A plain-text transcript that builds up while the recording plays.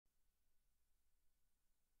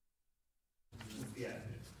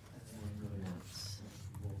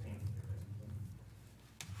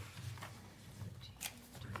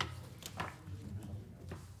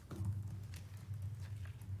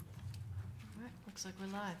Looks like we're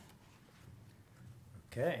live.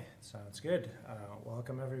 Okay, sounds good.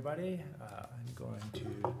 Welcome, everybody. I'm going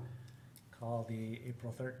to call the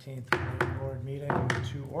April 13th planning board meeting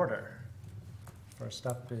to order. First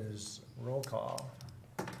up is roll call.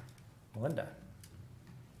 Melinda.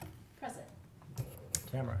 Present.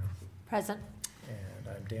 Tamara. Present. And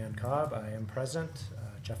I'm Dan Cobb. I am present.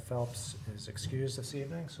 Jeff Phelps is excused this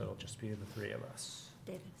evening, so it'll just be the three of us.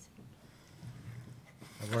 David.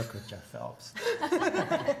 I work with Jeff Phelps.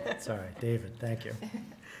 Sorry, David, thank you.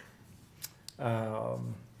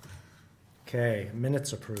 Okay,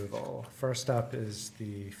 minutes approval. First up is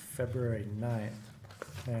the February 9th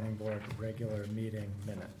Planning Board regular meeting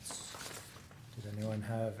minutes. Did anyone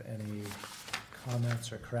have any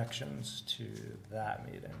comments or corrections to that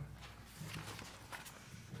meeting?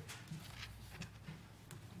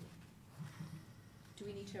 Do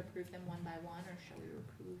we need to approve them one by one, or shall we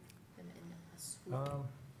approve them in a swoop?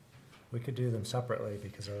 We could do them separately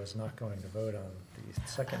because I was not going to vote on the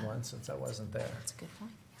second one since I wasn't there. That's a good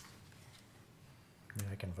point. I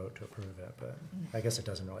mean, I can vote to approve it, but I guess it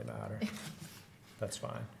doesn't really matter. That's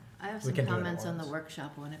fine. I have We some can do it at comments on the once.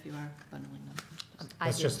 workshop one if you are bundling them.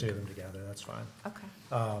 Let's just do them together, that's fine. Okay.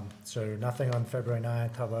 So nothing on February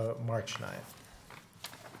 9th, how about March 9th?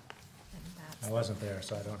 I wasn't there,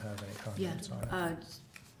 so I don't have any Yeah, comments on it.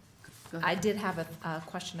 go I ahead. did have a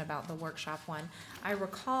question about the workshop one. I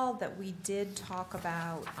recall that we did talk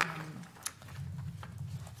about,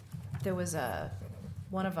 there was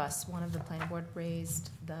one of the planning board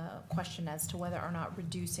raised the question as to whether or not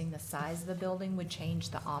reducing the size of the building would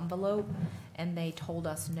change the envelope, and they told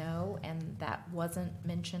us no, and that wasn't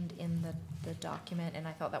mentioned in the document, and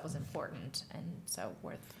I thought that was important, and so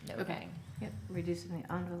worth noting. Okay. Yep, reducing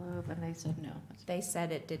the envelope, and they said no. They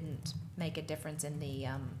said it didn't make a difference in the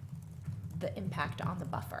impact on the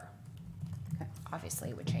buffer. Okay. Obviously,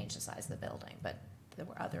 it would change the size of the building, but there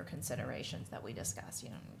were other considerations that we discussed, you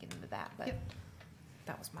know, get into that, but Yep.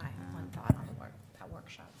 that was my one thought on that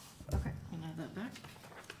workshop. Okay, I'll have that back.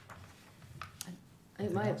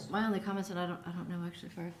 Anything else? My only comments, and I don't know actually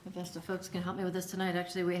for if Vesta folks can help me with this tonight.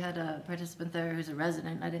 Actually, we had a participant there who's a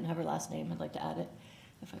resident. I didn't have her last name. I'd like to add it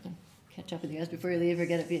if I can catch up with you guys before you leave or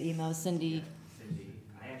get it via email. Cindy.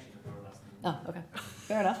 I actually took her last name. Oh, okay,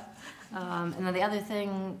 fair enough. And then the other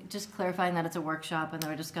thing, just clarifying that it's a workshop and there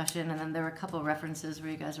were discussion, and then there were a couple of references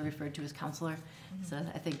where you guys are referred to as counselor. So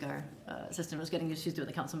I think our assistant was getting used to doing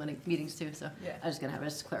the council meetings too, so Yeah. I was just gonna have it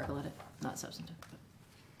as clerical edit, not substantive.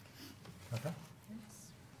 Okay.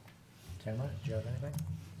 Tamara, do you have anything?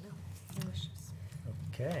 No wishes.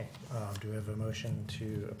 Okay, do we have a motion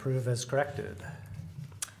to approve as corrected?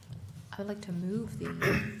 I would like to move the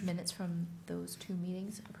minutes from those two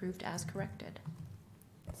meetings approved as corrected.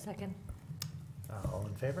 Second. All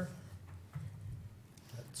in favor?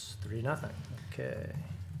 That's 3-0. Okay.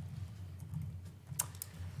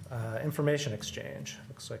 Information exchange.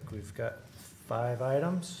 Looks like we've got 5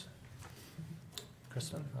 items.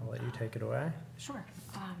 Kristen, I'll let you take it away. Sure.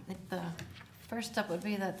 The first step would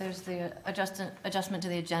be that there's the adjustment to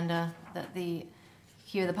the agenda, that the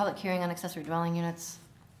public hearing on accessory dwelling units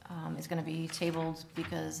is gonna be tabled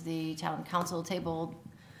because the town council tabled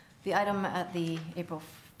the item at the April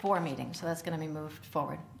 4 meeting, so that's gonna be moved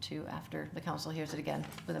forward to after the council hears it again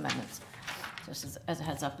with amendments. Just as a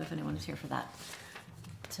heads up if anyone is here for that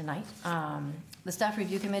tonight. The staff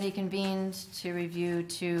review committee convened to review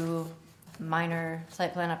 2 minor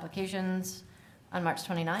site plan applications on March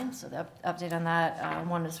 29th, so the update on that,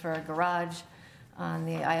 one is for a garage on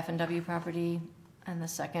the IF&W property, and the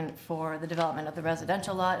second for the development of the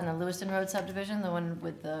residential lot in the Lewiston Road subdivision, the one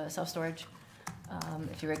with the self-storage.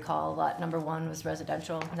 If you recall, lot number 1 was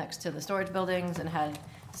residential next to the storage buildings and had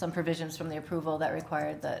some provisions from the approval that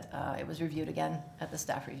required that it was reviewed again at the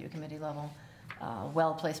staff review committee level.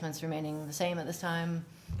 Well placements remaining the same at this time,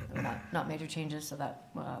 not major changes, so that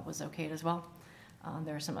was okayed as well.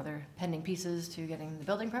 There are some other pending pieces to getting the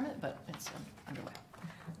building permit, but it's underway.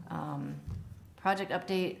 Project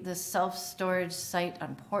update, the self-storage site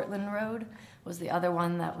on Portland Road was the other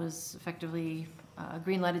one that was effectively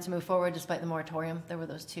green-lighted to move forward despite the moratorium. There were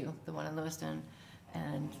those 2, the one in Lewiston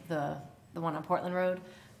and the one on Portland Road.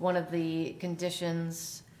 One of the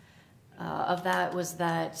conditions of that was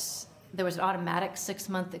that there was an automatic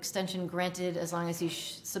 6-month extension granted as long as you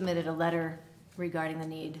submitted a letter regarding the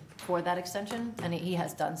need for that extension, and he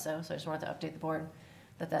has done so. So I just wanted to update the board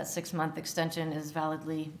that 6-month extension is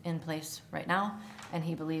validly in place right now, and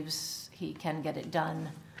he believes he can get it done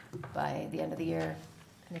by the end of the year.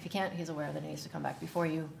 And if he can't, he's aware that he needs to come back before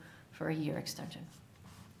you for a year extension.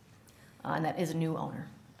 And that is a new owner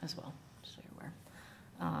as well, just so you're aware.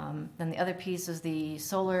 Then the other piece is the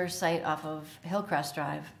solar site off of Hillcrest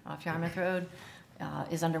Drive, off Yarmouth Road,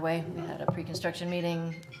 is underway. We had a pre-construction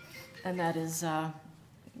meeting, and that is,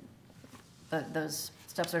 those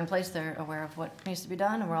steps are in place. They're aware of what needs to be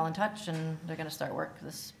done, and we're all in touch, and they're gonna start work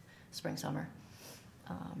this spring, summer.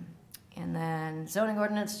 And then zoning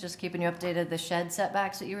ordinance, just keeping you updated, the shed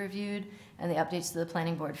setbacks that you reviewed and the updates to the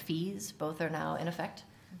planning board fees, both are now in effect.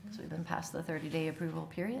 So we've been past the 30-day approval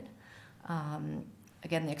period.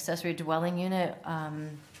 Again, the accessory dwelling unit,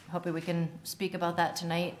 hopefully we can speak about that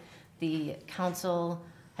tonight. The council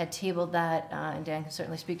had tabled that, and Dan can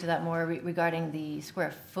certainly speak to that more regarding the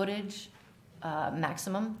square footage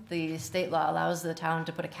maximum. The state law allows the town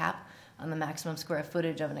to put a cap on the maximum square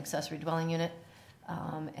footage of an accessory dwelling unit.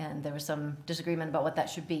 And there was some disagreement about what that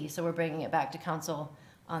should be. So we're bringing it back to council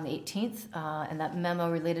on the 18th. And that memo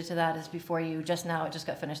related to that is before you just now. It just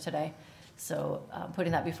got finished today. So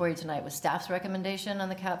putting that before you tonight was staff's recommendation on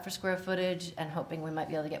the cap for square footage, and hoping we might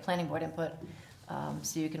be able to get planning board input,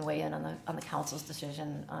 so you can weigh in on the council's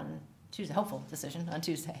decision on Tuesday, hopeful decision on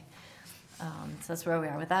Tuesday. So that's where we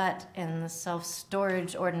are with that. And the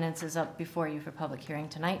self-storage ordinance is up before you for public hearing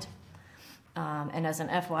tonight. And as an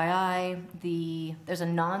FYI, there's a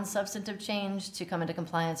non-substantive change to come into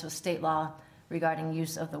compliance with state law regarding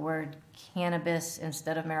use of the word cannabis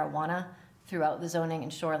instead of marijuana throughout the zoning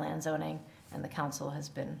and shoreland zoning, and the council has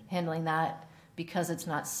been handling that. Because it's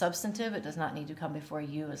not substantive, it does not need to come before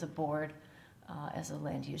you as a board as a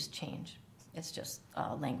land use change. It's just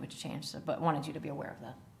a language change, but wanted you to be aware of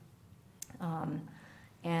that.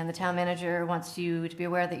 And the town manager wants you to be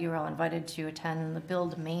aware that you are all invited to attend the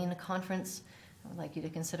Build Maine conference. I would like you to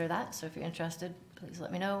consider that. So if you're interested, please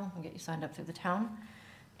let me know. I'll get you signed up through the town.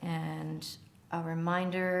 And a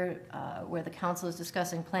reminder, where the council is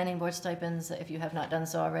discussing planning board stipends, that if you have not done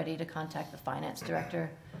so already, to contact the finance director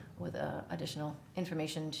with additional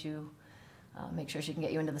information to make sure she can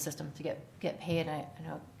get you into the system to get paid. I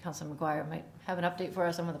know Councilor McGuire might have an update for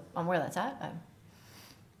us on where that's at.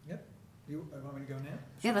 Yep. You want me to go now?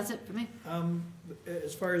 Yeah, that's it for me.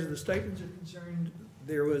 As far as the stipends are concerned,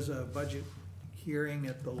 there was a budget hearing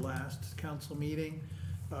at the last council meeting.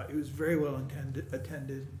 It was very well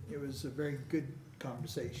attended. It was a very good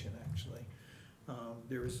conversation, actually.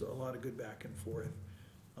 There was a lot of good back and forth.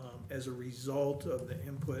 As a result of the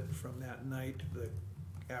input from that night,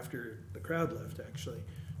 after the crowd left, actually,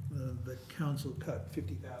 the council cut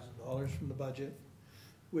 $50,000 from the budget,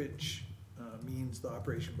 which means the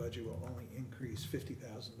operation budget will only increase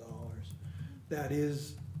 $50,000. That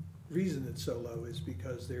is, reason it's so low is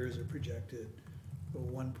because there is a projected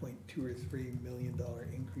 $1.2 or $3 million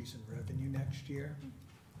increase in revenue next year.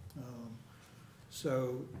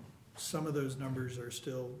 So some of those numbers are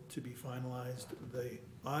still to be finalized. The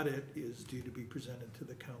audit is due to be presented to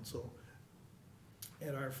the council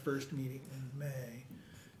at our first meeting in May.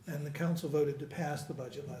 And the council voted to pass the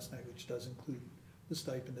budget last night, which does include the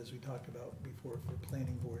stipend, as we talked about before, for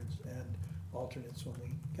planning boards and alternates when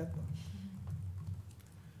we get them.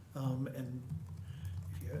 And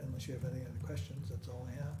unless you have any other questions, that's all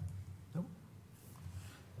I have. Nope.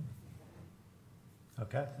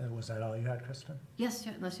 Okay, was that all you had, Kristen? Yes,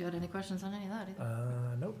 unless you had any questions on any of that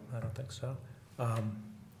either. Nope, I don't think so.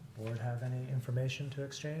 Board have any information to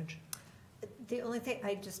exchange? The only thing,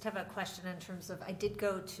 I just have a question in terms of, I did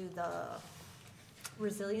go to the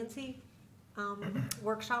resiliency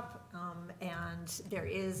workshop, and there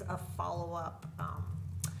is a follow-up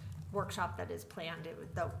workshop that is planned.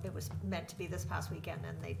 It was meant to be this past weekend,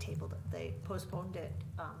 and they postponed it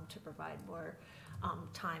to provide more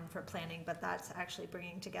time for planning, but that's actually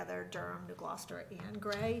bringing together Durham, New Gloucester, and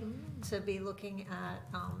Gray to be looking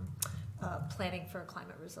at planning for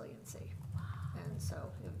climate resiliency. And so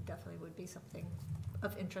it definitely would be something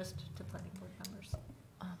of interest to planning board members.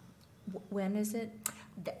 When is it?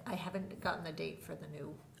 I haven't gotten the date for the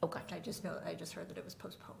new. Okay. I just heard that it was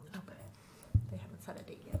postponed. Okay. They haven't set a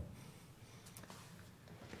date yet.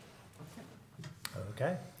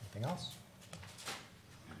 Okay, anything else?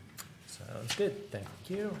 Sounds good, thank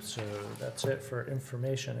you. So that's it for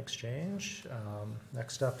information exchange.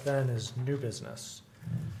 Next up then is new business.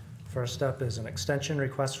 First up is an extension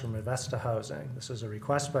request from Avesta Housing. This is a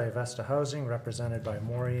request by Avesta Housing represented by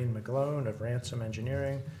Maureen McGlone of Ransom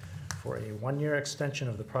Engineering for a one-year extension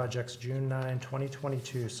of the project's June 9,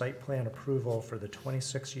 2022 site plan approval for the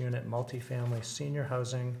 26-unit multifamily senior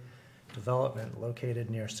housing development located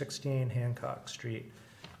near 16 Hancock Street,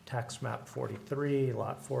 tax map 43,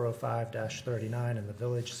 lot 405-39 in the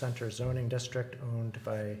Village Center zoning district owned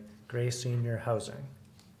by Gray Senior Housing.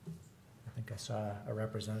 I think I saw a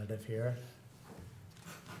representative here.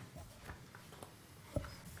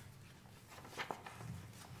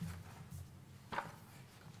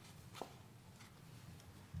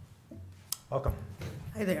 Welcome.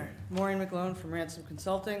 Hi there, Maureen McGlone from Ransom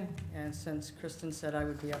Consulting, and since Kristen said I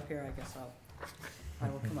would be up here, I guess I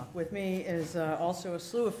will come up. With me is also a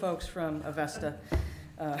slew of folks from Avesta.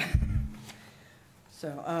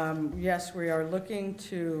 Yes, we are looking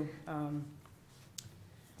to,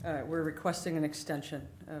 we're requesting an extension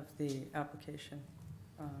of the application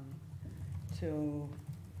to,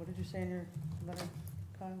 what did you say in your letter,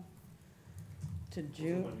 Kyle? To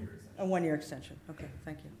June? A one-year extension, okay,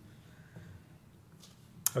 thank you.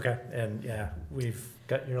 Okay, and yeah, we've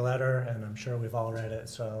got your letter, and I'm sure we've all read it,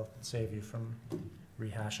 so I'll save you from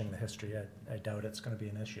rehashing the history. I doubt it's going to be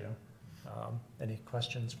an issue. Any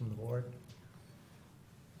questions from the board?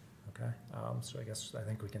 Okay, so I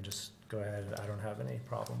think we can just go ahead. I don't have any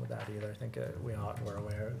problem with that either. I think we're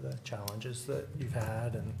aware of the challenges that you've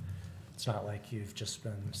had, and it's not like you've just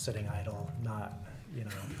been sitting idle, not,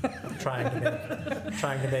 trying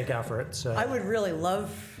to make effort. So I would really love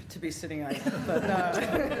to be sitting idle, but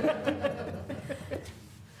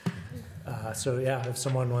so yeah, if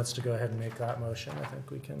someone wants to go ahead and make that motion, I think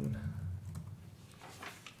we can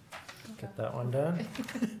get that one done.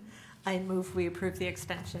 I move we approve the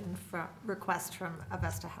extension for request from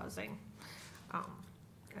Avesta Housing. Do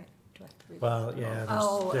I have to read that? Well, yeah,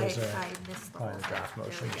 Oh, there's I missed the whole probably a thing. draft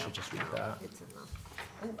motion. There we You go. should just read No, that. It's in the,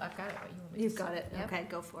 Oh, I've got it. What, you want me to you've say? got it. Yep. Okay,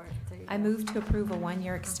 go for it. There you I go. move to approve a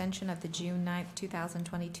one-year extension of the June 9th,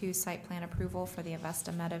 2022 site plan approval for the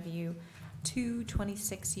Avesta Meadowview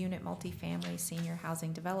 226-unit multifamily senior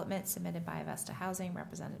housing development submitted by Avesta Housing,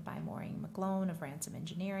 represented by Maureen McGlone of Ransom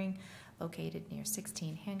Engineering, located near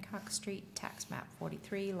 16 Hancock Street, tax map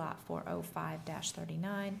 43, lot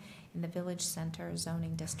 405-39, in the Village Center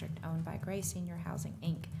zoning district owned by Gray Senior Housing,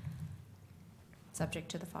 Inc., subject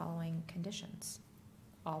to the following conditions.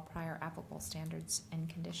 All prior applicable standards and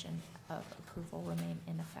condition of approval remain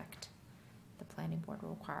in effect. The planning board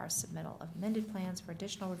will require submittal of amended plans for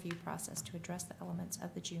additional review process to address the elements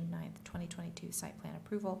of the June 9th, 2022 site plan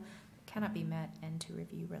approval that cannot be met, and to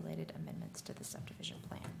review related amendments to the subdivision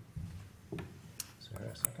plan. Is there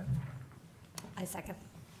a second? I second.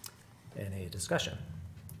 Any discussion?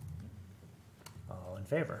 All in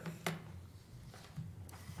favor?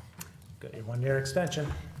 Got your one-year extension.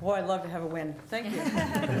 boy, I'd love to have a win. Thank you.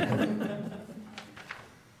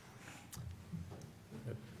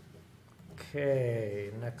 Okay,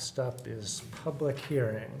 next up is public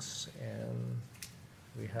hearings, and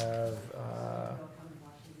we have,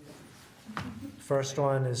 first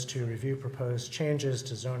one is to review proposed changes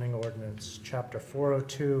to zoning ordinance, chapter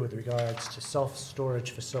 402, with regards to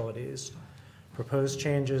self-storage facilities. Proposed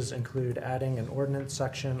changes include adding an ordinance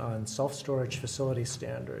section on self-storage facility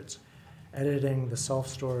standards, editing the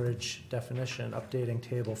self-storage definition, updating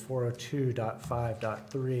table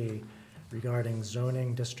 402.5.3 regarding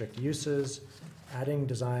zoning district uses, adding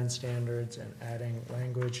design standards, and adding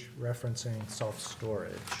language referencing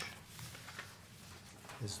self-storage.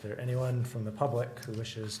 Is there anyone from the public who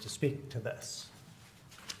wishes to speak to this?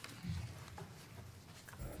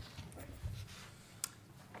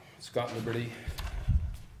 Scott Liberty.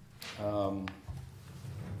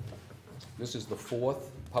 This is the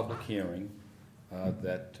fourth public hearing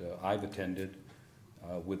that I've attended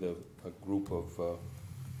with a group of,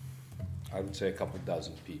 I would say, a couple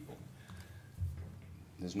dozen people.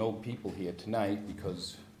 There's no people here tonight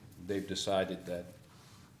because they've decided that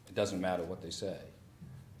it doesn't matter what they say,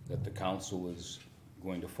 that the council is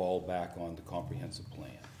going to fall back on the comprehensive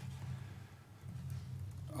plan.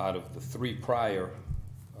 Out of the three prior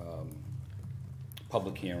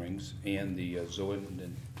public hearings and the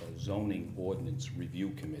zoning ordinance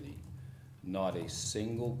review committee, not a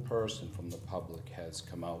single person from the public has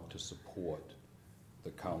come out to support the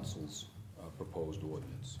council's proposed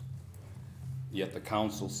ordinance. Yet the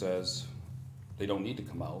council says they don't need to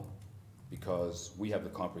come out because we have the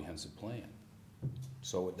comprehensive plan.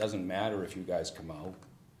 So it doesn't matter if you guys come out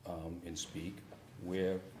and speak,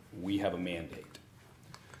 where we have a mandate.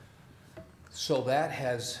 So that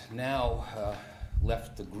has now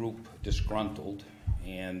left the group disgruntled,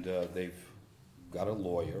 and they've got a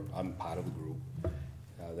lawyer. I'm part of the group.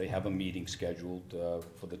 They have a meeting scheduled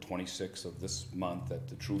for the 26th of this month at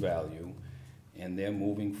the True Value, and they're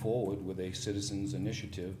moving forward with a citizens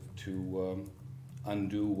initiative to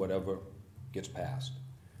undo whatever gets passed.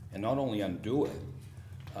 And not only undo it,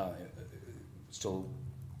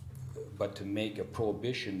 but to make a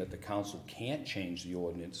prohibition that the council can't change the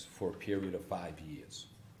ordinance for a period of 5 years.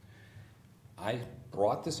 I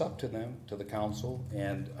brought this up to them, to the council,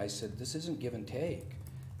 and I said, this isn't give and take.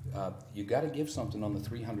 You gotta give something on the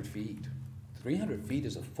 300 feet. 300 feet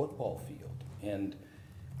is a football field, and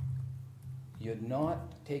you're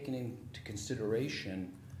not taking into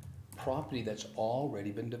consideration property that's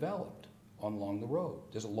already been developed along the road.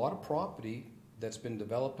 There's a lot of property that's been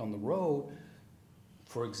developed on the road.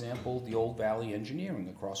 For example, the old Valley Engineering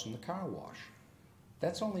across from the car wash.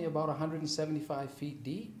 That's only about 175 feet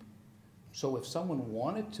deep. So if someone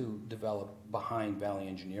wanted to develop behind Valley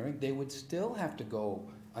Engineering, they would still have to go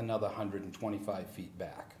another 125 feet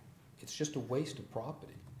back. It's just a waste of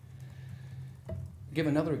property. Give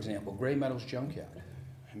another example, Gray Meadows Junkyard.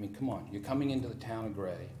 I mean, come on, you're coming into the town of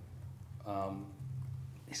Gray.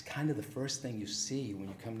 It's kind of the first thing you see when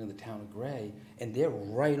you come into the town of Gray, and they're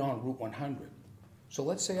right on Route 100. So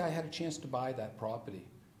let's say I had a chance to buy that property,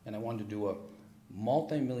 and I wanted to do a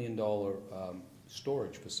multi-million-dollar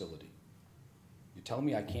storage facility. You tell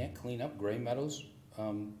me I can't clean up Gray Meadows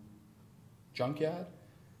junkyard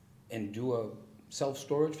and do a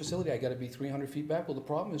self-storage facility? I gotta be 300 feet back? Well, the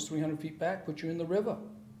problem is 300 feet back puts you in the river.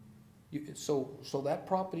 So that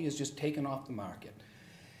property is just taken off the market.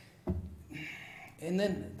 And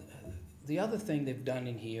then the other thing they've done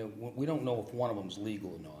in here, we don't know if one of them is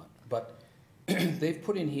legal or not, but they've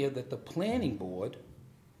put in here that the planning board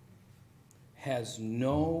has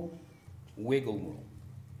no wiggle room.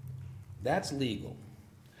 That's legal.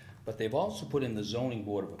 But they've also put in the zoning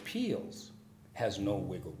board of appeals has no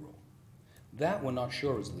wiggle room. That we're not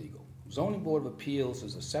sure is legal. Zoning board of appeals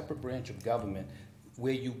is a separate branch of government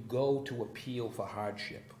where you go to appeal for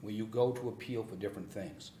hardship, where you go to appeal for different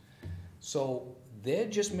things. So they're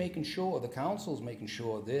just making sure, the council's making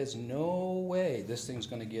sure there's no way this thing's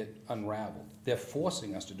gonna get unraveled. They're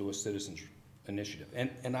forcing us to do a citizens initiative.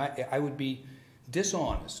 And I would be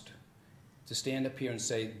dishonest to stand up here and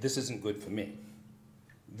say, this isn't good for me.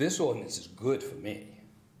 This ordinance is good for me.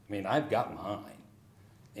 I mean, I've got mine,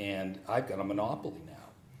 and I've got a monopoly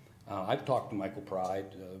now. I've talked to Michael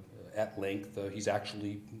Pride at length. He's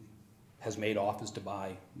actually has made offers to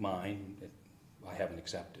buy mine. I haven't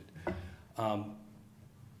accepted.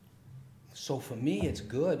 So for me, it's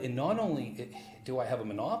good. And not only do I have a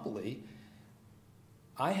monopoly,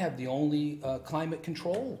 I have the only climate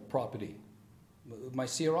control property. My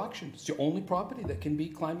Sear auction, it's the only property that can be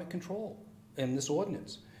climate control in this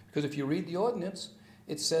ordinance. Because if you read the ordinance,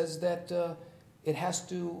 it says that it has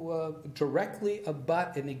to directly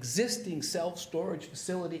abut an existing self-storage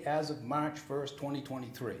facility as of March 1st,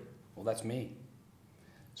 2023. Well, that's me.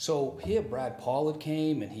 So here Brad Pollard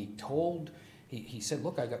came and he said,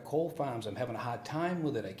 look, I got coal farms, I'm having a hard time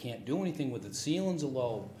with it, I can't do anything with it, ceilings are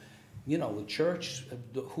low, you know, the church,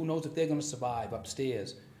 who knows if they're gonna survive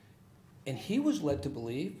upstairs. And he was led to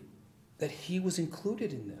believe that he was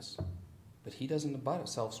included in this, but he doesn't abut a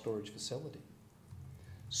self-storage facility.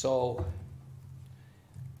 So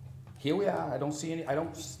here we are. I don't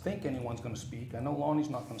think anyone's gonna speak. I know Lonnie's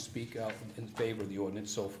not gonna speak out in favor of the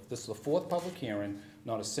ordinance, so this is the fourth public hearing.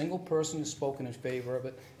 Not a single person has spoken in favor of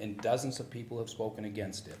it, and dozens of people have spoken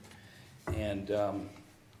against it. And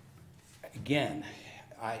again,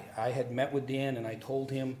 I had met with Dan and I told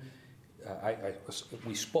him,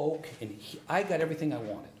 we spoke, and I got everything I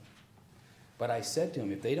wanted. But I said to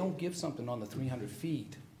him, if they don't give something on the 300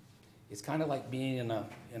 feet, it's kind of like being in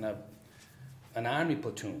an army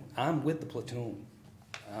platoon. I'm with the platoon.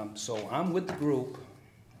 So I'm with the group.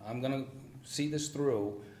 I'm gonna see this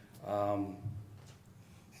through,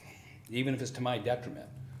 even if it's to my detriment.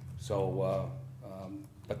 So,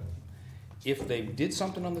 but if they did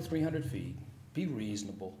something on the 300 feet, be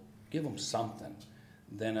reasonable, give them something,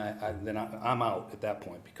 then I'm out at that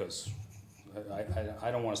point, because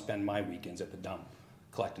I don't want to spend my weekends at the dump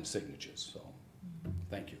collecting signatures. So,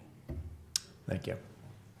 thank you. Thank you.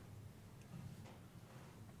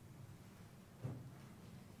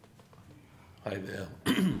 Hi there,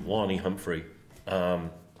 Lonnie Humphrey.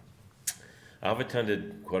 I've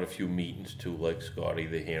attended quite a few meetings too, like Scotty,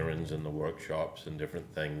 the hearings and the workshops and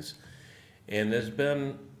different things. And there's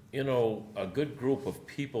been, you know, a good group of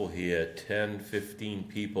people here, 10, 15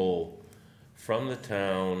 people from the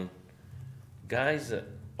town, guys that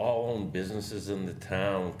all own businesses in the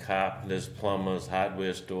town, carpenters, plumbers,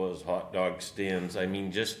 hardware stores, hot dog stands. I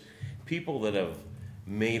mean, just people that have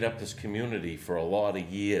made up this community for a lot of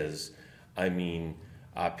years. I mean,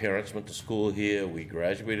 our parents went to school here, we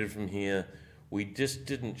graduated from here. We just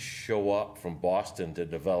didn't show up from Boston to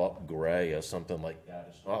develop Gray or something like that.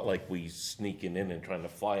 It's not like we sneaking in and trying to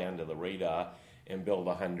fly under the radar and build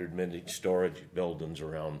 100-minute storage buildings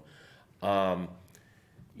around.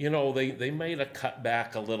 You know, they might have cut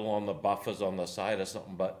back a little on the buffers on the side or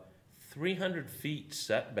something, but 300 feet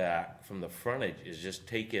setback from the frontage is just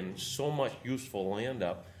taking so much useful land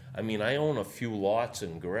up. I mean, I own a few lots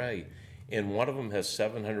in Gray, and one of them has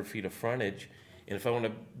 700 feet of frontage. And if I want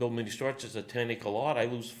to build mini storage, it's a 10-acre lot, I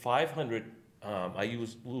lose 500 I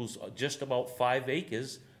lose just about 5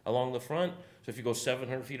 acres along the front. So if you go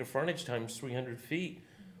 700 feet of frontage times 300 feet,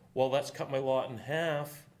 well, that's cut my lot in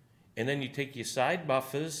half. And then you take your side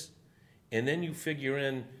buffers, and then you figure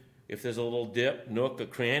in if there's a little dip, nook, or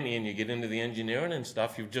cranny, and you get into the engineering and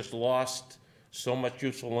stuff, you've just lost so much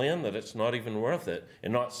useful land that it's not even worth it.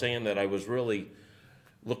 And not saying that I was really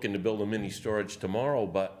looking to build a mini storage tomorrow,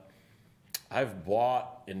 but I've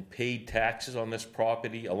bought and paid taxes on this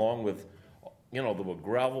property along with, you know, the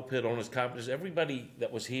gravel pit owners, carpenters, everybody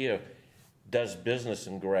that was here does business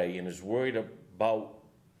in Gray and is worried about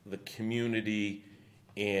the community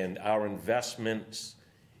and our investments.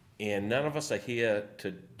 And none of us are here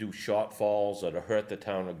to do shortfalls or to hurt the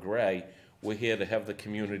town of Gray. We're here to have the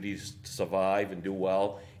communities survive and do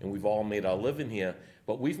well, and we've all made our living here.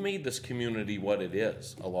 But we've made this community what it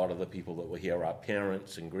is. A lot of the people that were here, our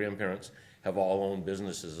parents and grandparents, have all owned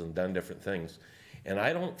businesses and done different things. And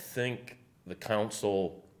I don't think the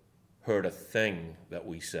council heard a thing that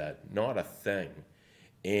we said, not a thing.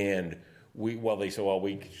 And they said, well,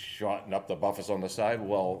 we shortened up the buffers on the side.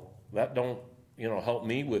 Well, that don't, help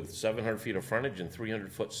me with 700 feet of frontage and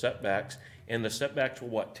 300-foot setbacks. And the setbacks were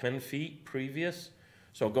what, 10 feet previous?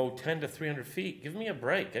 So go 10 to 300 feet, give me a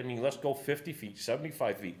break. I mean, let's go 50 feet,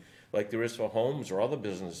 75 feet, like there is for homes or other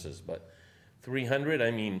businesses. But 300, I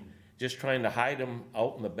mean, just trying to hide them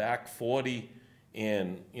out in the back 40.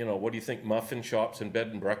 And, what do you think muffin shops and bed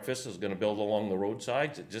and breakfast is gonna build along the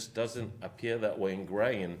roadsides? It just doesn't appear that way in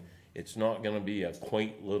Gray, and it's not gonna be a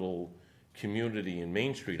quaint little community in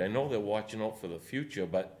Main Street. I know they're watching out for the future,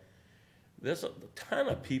 but there's a ton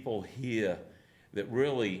of people here that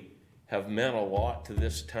really have meant a lot to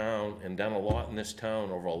this town and done a lot in this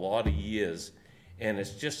town over a lot of years. And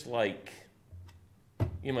it's just like,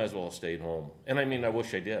 you might as well have stayed home. And I mean, I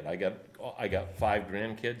wish I did. I got 5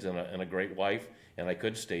 grandkids and a great wife, and I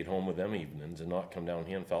could stayed home with them evenings and not come down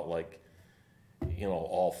here and felt like,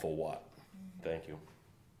 all for what? Thank you.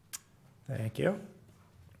 Thank you.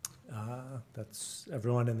 That's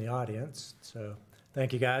everyone in the audience. So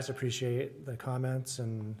thank you guys. Appreciate the comments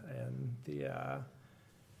and the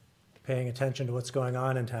paying attention to what's going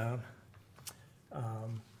on in town.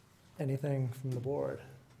 Anything from the board?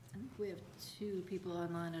 I think we have 2 people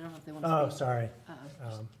online. I don't know if they want Oh, to speak. sorry.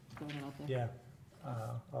 Just throwing it out there. Yeah.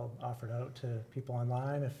 I'll offer it out to people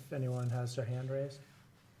online if anyone has their hand raised.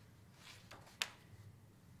 I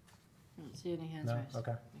don't see any hands No? raised.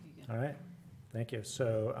 Okay. I think you're good. All right. Thank you.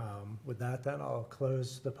 So with that, then I'll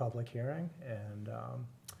close the public hearing and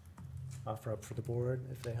offer up for the board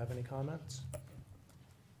if they have any comments.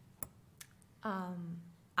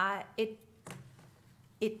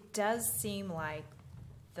 It does seem like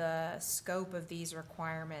the scope of these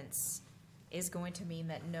requirements is going to mean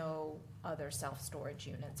that no other self-storage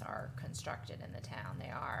units are constructed in the town.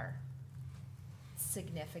 They are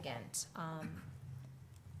significant.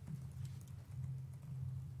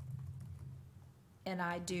 And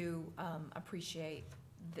I do appreciate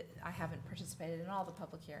that I haven't participated in all the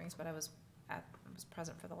public hearings, but I was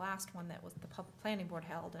present for the last one that was the public planning board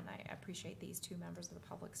held, and I appreciate these 2 members of the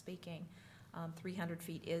public speaking. 300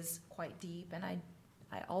 feet is quite deep, and I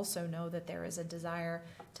also know that there is a desire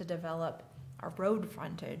to develop our road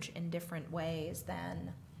frontage in different ways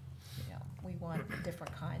than, we want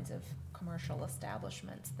different kinds of commercial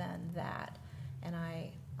establishments than that. And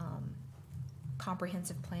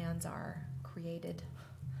comprehensive plans are created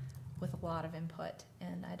with a lot of input,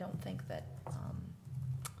 and I don't think that,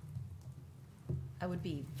 I would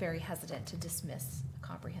be very hesitant to dismiss a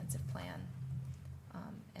comprehensive plan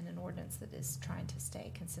and an ordinance that is trying to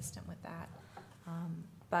stay consistent with that.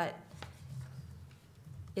 But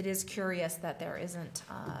it is curious that there isn't,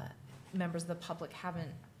 members of the public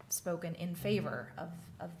haven't spoken in favor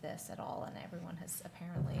of this at all, and everyone has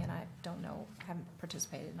apparently, and I don't know, haven't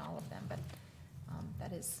participated in all of them, but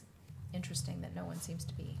that is interesting that no one seems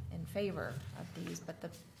to be in favor of these, but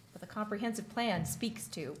the comprehensive plan speaks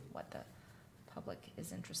to what the public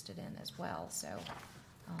is interested in as well, so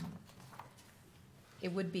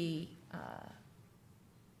it would be,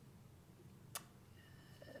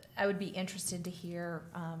 I would be interested to hear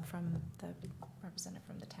from the representative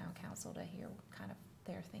from the town council to hear kind of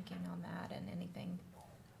their thinking on that and anything,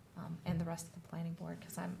 and the rest of the planning board,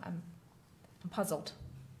 because I'm puzzled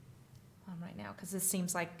right now, because this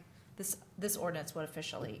seems like this ordinance would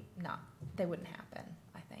officially they wouldn't happen,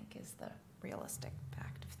 I think, is the realistic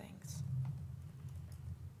fact of things.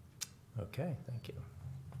 Okay, thank you.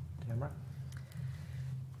 Tamara?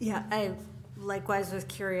 Yeah, I likewise was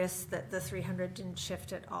curious that the 300 didn't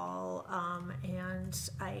shift at all, and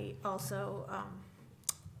I also,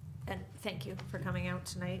 and thank you for coming out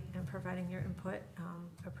tonight and providing your input,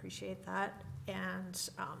 appreciate that.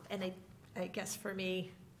 I guess for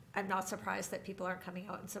me, I'm not surprised that people aren't coming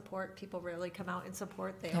out in support. People rarely come out in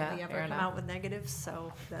support. They Yeah, only ever fair come enough. out with negatives,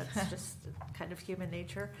 so that's just kind of human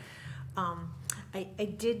nature.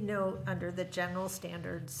 I did note under the general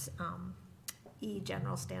standards,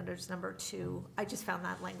 general standards number 2, I just found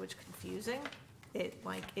that language confusing. It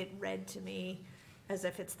read to me as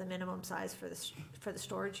if it's the minimum size for the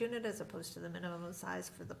storage unit as opposed to the minimum size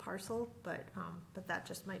for the parcel, but that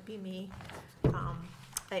just might be me.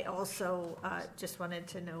 I also just wanted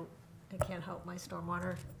to note, I can't help my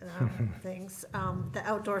stormwater things. The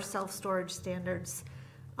outdoor self-storage standards,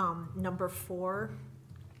 number 4,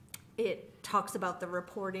 it talks about the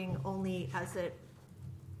reporting only as it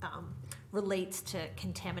relates to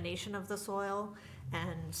contamination of the soil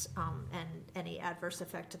and any adverse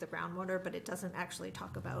effect to the groundwater, but it doesn't actually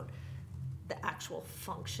talk about the actual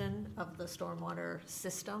function of the stormwater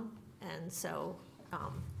system. And so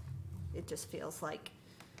it just feels like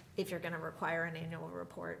if you're gonna require an annual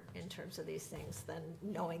report in terms of these things, then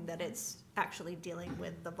knowing that it's actually dealing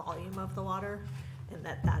with the volume of the water and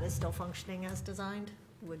that is still functioning as designed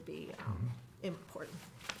would be important.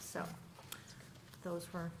 So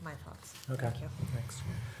those were my thoughts. Okay, Thank you. thanks.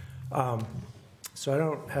 So I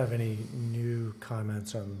don't have any new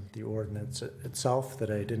comments on the ordinance itself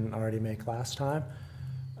that I didn't already make last time.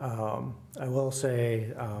 I will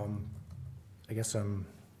say, I guess I'm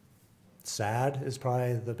sad is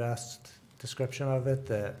probably the best description of it,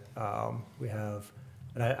 that we have,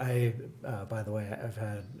 and I by the way, I've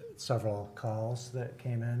had several calls that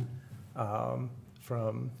came in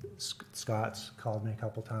from Scott's called me a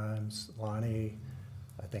couple times, Lonnie,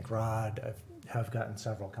 I think Rod, have gotten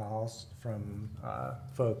several calls from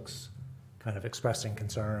folks kind of expressing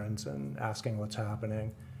concerns and asking what's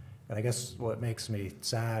happening. And I guess what makes me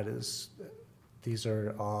sad is these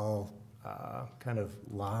are all kind of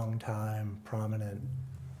long-time prominent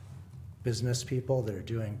business people that are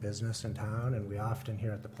doing business in town, and we often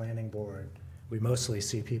here at the planning board, we mostly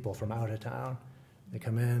see people from out of town. They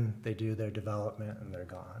come in, they do their development, and they're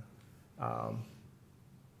gone.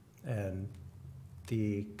 And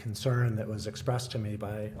the concern that was expressed to me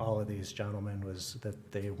by all of these gentlemen was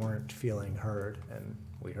that they weren't feeling heard, and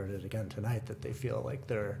we heard it again tonight, that they feel like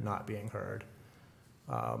they're not being heard.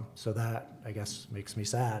 So that, I guess, makes me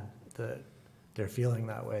sad that they're feeling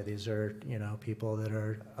that way. These are, you know, people that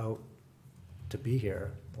are out to be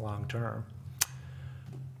here long-term.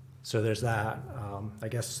 So there's that. I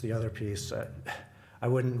guess the other piece, I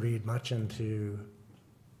wouldn't read much into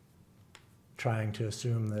trying to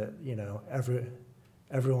assume that, you know,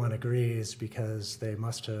 everyone agrees because they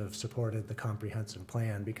must have supported the comprehensive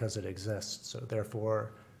plan because it exists. So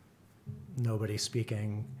therefore, nobody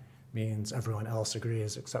speaking means everyone else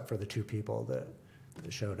agrees except for the 2 people that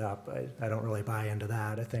showed up. I don't really buy into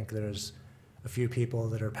that. I think there's a few people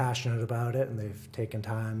that are passionate about it and they've taken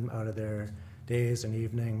time out of their days and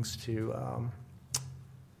evenings to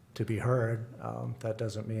be heard. That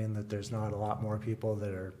doesn't mean that there's not a lot more people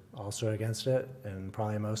that are also against it, and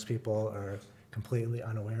probably most people are completely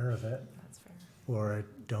unaware of it. That's fair. Or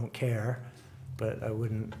don't care, but I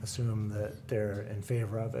wouldn't assume that they're in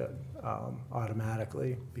favor of it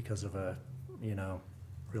automatically because of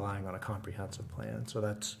relying on a comprehensive plan. So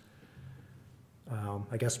that's,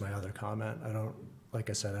 I guess, my other comment. Like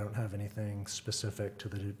I said, I don't have anything specific to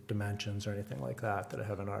the dimensions or anything like that I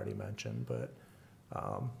haven't already mentioned, but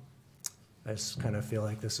I just kind of feel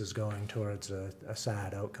like this is going towards a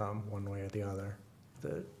sad outcome one way or the other,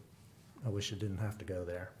 that I wish it didn't have to go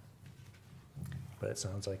there. But it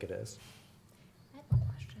sounds like it is. I have a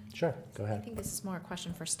question. Sure, go I ahead. think this is more a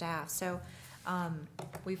question for staff. So, a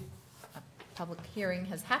public hearing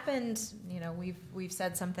has happened, you know, we've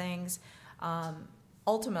said some things.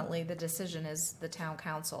 Ultimately, the decision is the town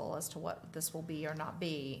council as to what this will be or not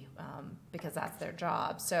be, because that's their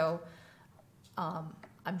job. So,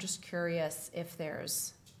 I'm just curious if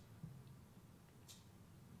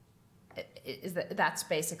that's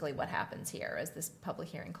basically what happens here, as this public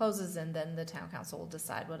hearing closes, and then the town council will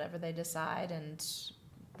decide whatever they decide, and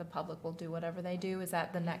the public will do whatever they do. Is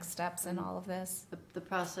that the next steps in all of this? The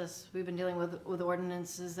process we've been dealing with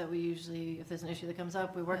ordinances that we usually, if there's an issue that comes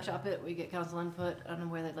up, we workshop it, we get council input on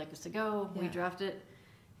where they'd like us to go, we Yeah. draft it,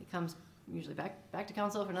 it comes usually back to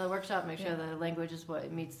council for another workshop, make sure Yeah. the language is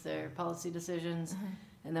what meets their policy decisions, Uh-huh.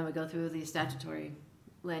 and then we go through the statutory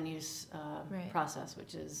land use Right. process,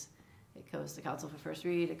 which is, it goes to council for first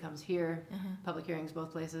read, it comes here, Uh-huh. public hearings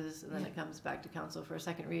both places, and then Yeah. it comes back to council for a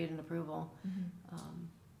second read and approval. Mhm.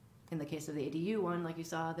 In the case of the ADU one, like you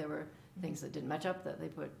saw, there were things that didn't match up that they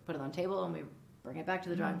put it on the table, and we bring it back to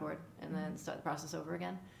the drawing Mhm. board and then start the process over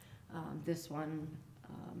again. This one,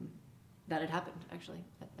 that had happened, actually.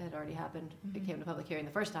 It had already happened. It Mhm. came to public hearing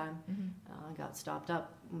the first time, Mhm. got stopped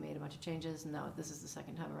up, made a bunch of changes, and now this is the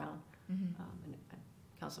second time around. Mhm. And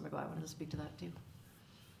Councilor McGuire wanted to speak to that, too.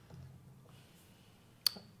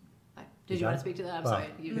 Did you want to speak to that? I'm Well,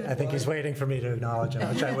 sorry. You- I think he's waiting for me to acknowledge him,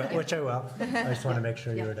 which I will. I just want to make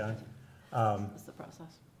sure you were done. That's the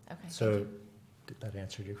process. Okay. So, did that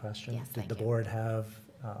answer your question? Yes, Did thank the you. board have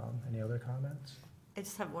any other comments? I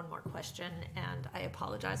just have one more question, and I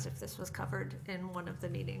apologize if this was covered in one of the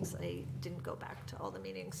meetings. I didn't go back to all the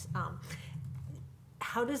meetings.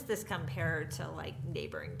 How does this compare to like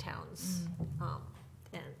neighboring towns?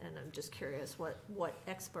 And I'm just curious what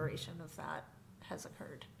exploration of that has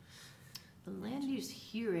occurred. The land use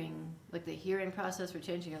hearing, like the hearing process for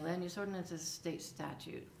changing a land use ordinance is state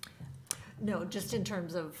statute. No, just in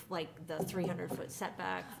terms of like the 300-foot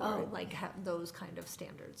setback for Oh. like those kind of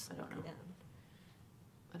standards. I don't know. Yeah.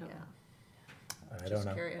 I don't Yeah. know. I don't Just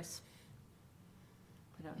know. curious.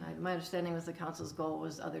 I don't know. My understanding was the council's goal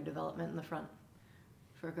was other development in the front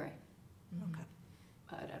for Gray. Mhm. Okay.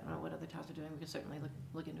 I don't know what other towns are doing. We can certainly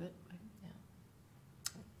look into it.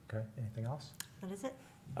 Okay, anything else? That is it?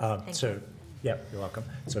 Thank So, yeah, you're welcome.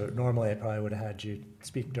 So normally I probably would have had you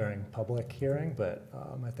speak during public hearing, but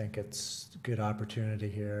I think it's a good opportunity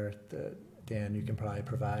here that, Dan, you can probably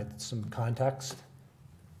provide some context.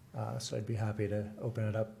 So I'd be happy to open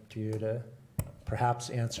it up to you to perhaps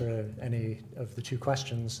answer any of the two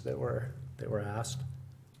questions that were asked.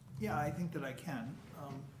 Yeah, I think that I can.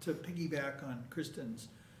 To piggyback on Kristen's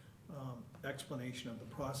explanation of the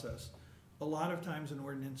process, a lot of times an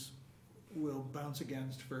ordinance will bounce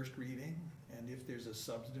against first reading, and if there's a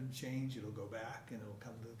substantive change, it'll go back and it'll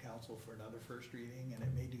come to the council for another first reading, and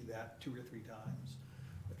it may do that 2 or 3 times.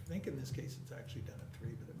 I think in this case, it's actually done it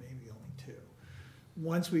 3, but it may be only 2.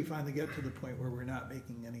 Once we finally get to the point where we're not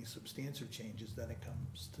making any substantive changes, then it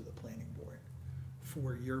comes to the planning board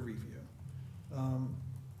for your review.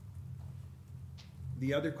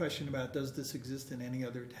 The other question about does this exist in any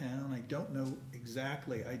other town, I don't know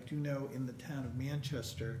exactly. I do know in the town of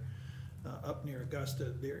Manchester, up near Augusta,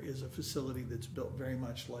 there is a facility that's built very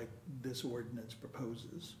much like this ordinance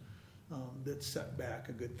proposes, that's set back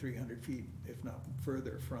a good 300 feet, if not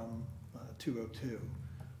further, from 202,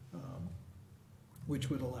 which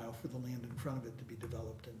would allow for the land in front of it to be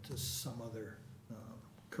developed into some other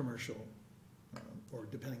commercial, or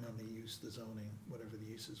depending on the use, the zoning, whatever the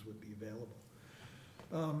uses would be available.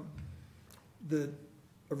 The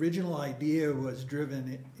original idea was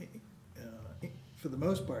driven, for the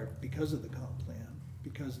most part, because of the comp plan,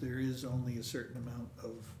 because there is only a certain amount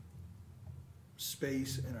of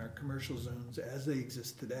space in our commercial zones as they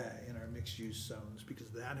exist today, in our mixed-use zones, because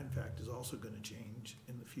that, in fact, is also going to change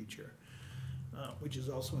in the future, which is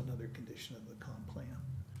also another condition of the comp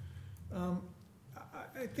plan.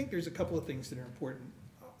 I think there's a couple of things that are important.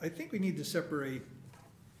 I think we need to separate,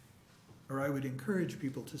 or I would encourage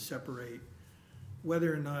people to separate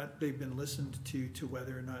whether or not they've been listened to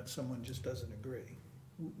whether or not someone just doesn't agree.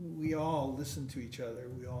 We all listen to each other.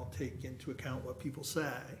 We all take into account what people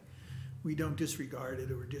say. We don't disregard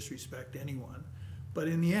it or disrespect anyone. But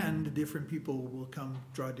in the end, different people will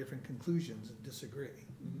draw different conclusions and disagree.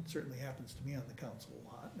 It certainly happens to me on the council a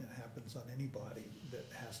lot, and it happens on anybody that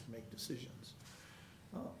has to make decisions.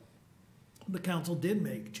 The council did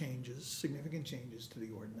make changes, significant changes to the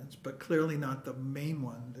ordinance, but clearly not the main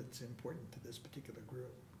one that's important to this particular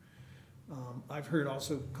group. I've heard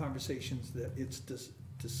also conversations that it's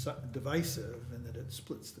divisive and that it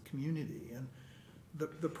splits the community. And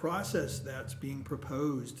the process that's being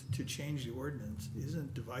proposed to change the ordinance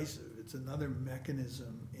isn't divisive. It's another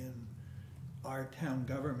mechanism in our town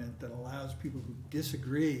government that allows people who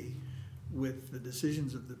disagree with the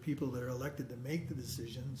decisions of the people that are elected to make the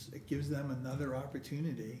decisions. It gives them another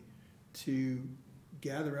opportunity to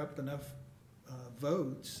gather up enough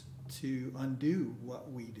votes to undo what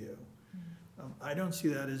we do. I don't see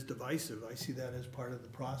that as divisive. I see that as part of the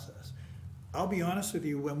process. I'll be honest with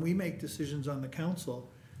you, when we make decisions on the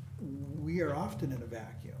council, we are often in a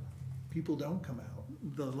vacuum. People don't come out.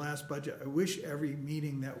 The last budget, I wish every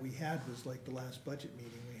meeting that we had was like the last budget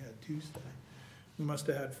meeting we had Tuesday. We must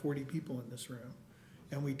have had 40 people in this room,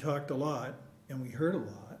 and we talked a lot, and we heard a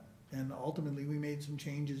lot, and ultimately we made some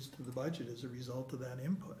changes to the budget as a result of that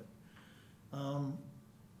input.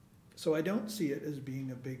 So I don't see it as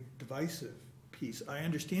being a big divisive piece. I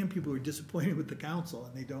understand people are disappointed with the council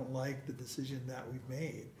and they don't like the decision that we've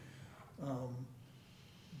made.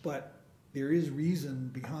 But there is reason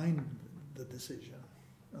behind the decision,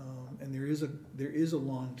 and there is a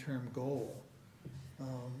long-term goal.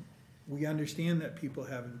 We understand that people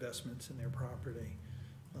have investments in their property.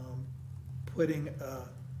 Putting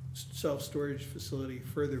self-storage facility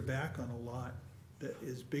further back on a lot that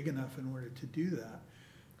is big enough in order to do that,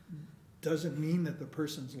 doesn't mean that the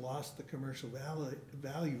person's lost the commercial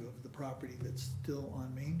value of the property that's still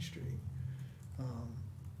on Main Street.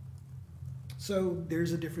 So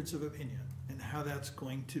there's a difference of opinion, and how that's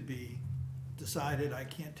going to be decided, I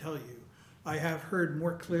can't tell you. I have heard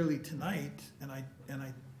more clearly tonight, and I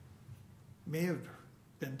may have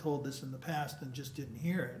been told this in the past and just didn't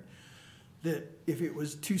hear it, that if it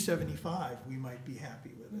was $275, we might be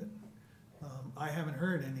happy with it. I haven't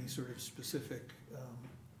heard any sort of specific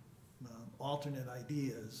alternate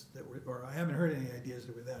ideas that were, or I haven't heard any ideas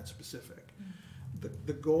that were that specific.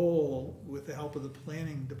 The goal, with the help of the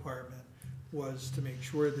planning department, was to make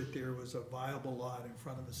sure that there was a viable lot in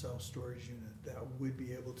front of the self-storage unit that would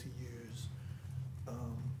be able to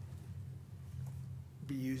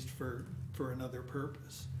be used for another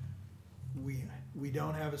purpose. We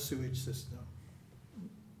don't have a sewage system.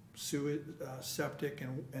 Sewage, septic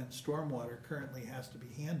and stormwater currently has to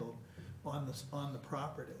be handled on the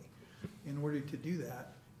property. In order to do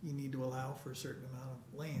that, you need to allow for a certain amount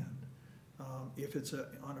of land. If it's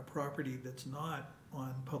on a property that's not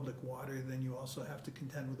on public water, then you also have to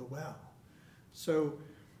contend with a well. So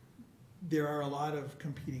there are a lot of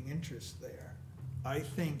competing interests there. I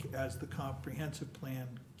think as the comprehensive plan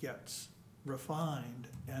gets refined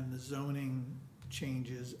and the zoning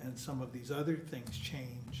changes and some of these other things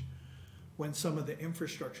change, when some of the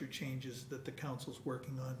infrastructure changes that the council's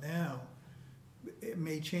working on now, it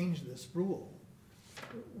may change this rule.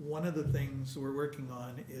 One of the things we're working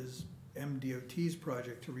on is MDOT's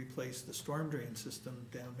project to replace the storm drain system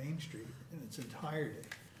down Main Street in its entirety.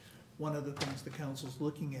 One of the things the council's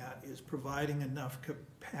looking at is providing enough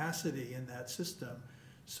capacity in that system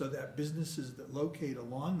so that businesses that locate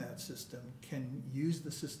along that system can use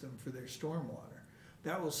the system for their stormwater.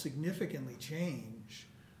 That will significantly change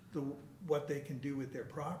what they can do with their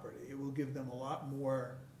property. It will give them a lot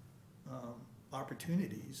more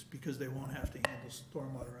opportunities because they won't have to handle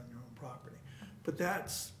stormwater on their own property. But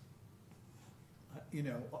that's,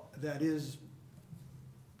 that is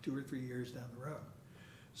 2 or 3 years down the road.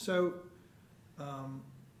 So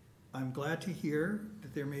I'm glad to hear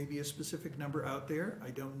that there may be a specific number out there.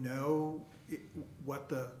 I don't know what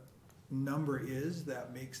the number is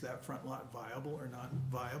that makes that front lot viable or not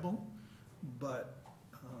viable, but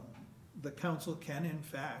the council can, in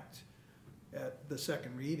fact, at the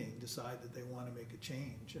second reading, decide that they want to make a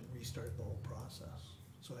change and restart the whole process.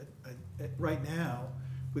 So right now,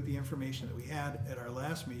 with the information that we had at our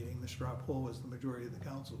last meeting, the straw poll was the majority of the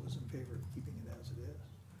council was in favor of keeping it as it is.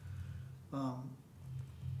 I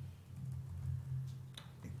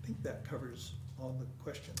think that covers all the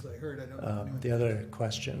questions I heard. I don't know. The other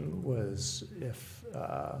question was if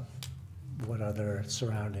what other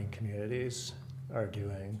surrounding communities are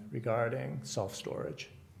doing regarding self-storage,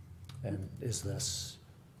 and is this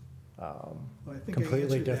Well, I think completely I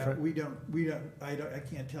answered different? that. I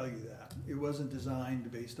can't tell you that. It wasn't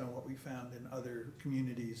designed based on what we found in other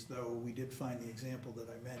communities, though we did find the example that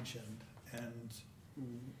I mentioned, and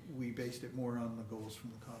we based it more on the goals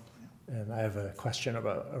from the comp plan. And I have a question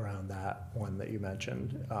around that one that you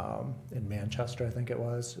mentioned, in Manchester, I think it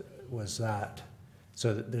was that,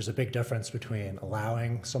 so there's a big difference between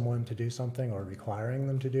allowing someone to do something or requiring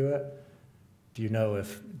them to do it. Do you know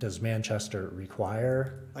does Manchester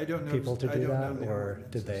require people to do that, or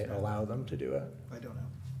did they allow them to do it? I don't know,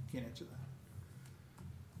 can't answer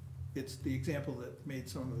that. It's the example that made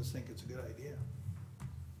some of us think it's a good idea.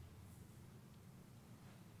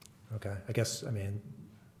 Okay, I guess,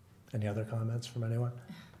 any other comments from anyone?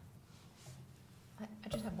 I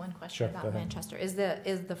just have one question Sure, go about ahead. Manchester. Is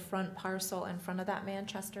the front parcel in front of that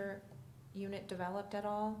Manchester unit developed at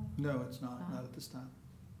all? No, it's not, Oh. not at this time.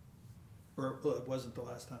 Or, well, it wasn't the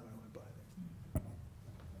last time I went by there.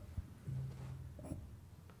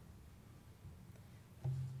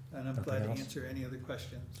 And I'm Nothing glad to else? answer any other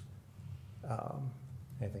questions.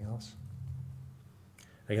 Anything else?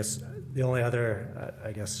 I guess the only other,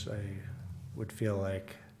 I guess I would feel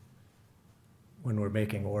like when we're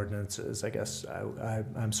making ordinances, I guess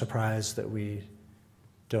I'm surprised that we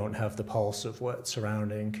don't have the pulse of what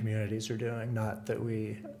surrounding communities are doing. Not that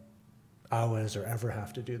we always or ever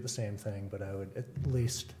have to do the same thing, but I would at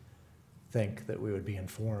least think that we would be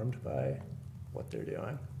informed by what they're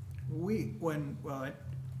doing.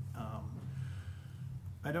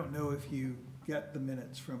 I don't know if you get the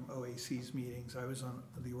minutes from OAC's meetings. I was on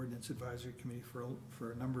the Ordinance Advisory Committee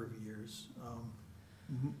for a number of years.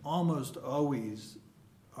 Almost always,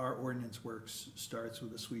 our ordinance works starts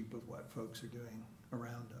with a sweep of what folks are doing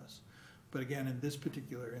around us. But again, in this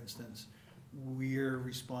particular instance, we're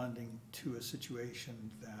responding to a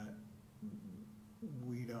situation that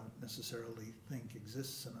we don't necessarily think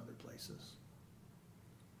exists in other places.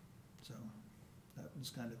 So that was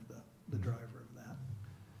kind of the driver of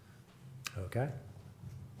that. Okay.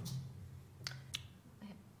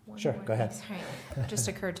 One Sure, more go ahead. thing, sorry. Just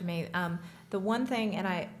occurred to me, the one thing, and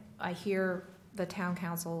I hear the town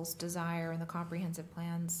council's desire and the comprehensive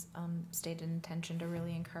plans stated intention to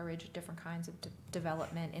really encourage different kinds of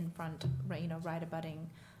development in front, right abutting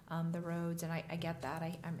the roads, and I get that.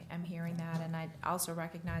 I'm hearing that, and I also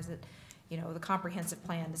recognize that, the comprehensive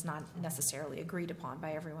plan is not necessarily agreed upon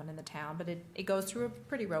by everyone in the town, but it goes through a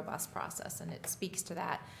pretty robust process, and it speaks to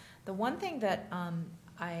that. The one thing that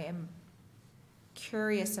I am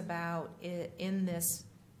curious about in this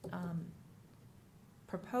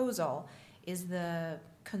proposal is the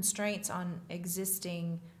constraints on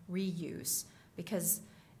existing reuse, because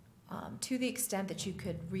to the extent that you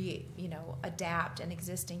could adapt an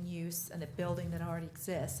existing use and a building that already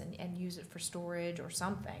exists and use it for storage or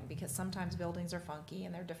something, because sometimes buildings are funky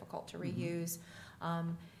and they're difficult to reuse.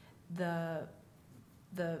 The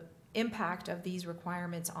impact of these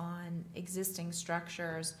requirements on existing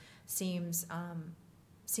structures seems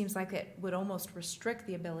like it would almost restrict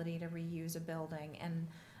the ability to reuse a building. And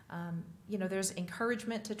there's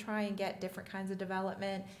encouragement to try and get different kinds of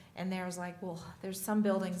development, and there's there's some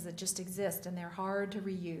buildings that just exist and they're hard to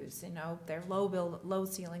reuse, they're low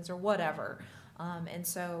ceilings or whatever. And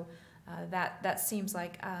so that seems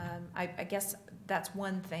like, I guess that's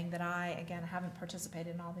one thing that I, again, haven't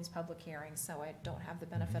participated in all these public hearings, so I don't have the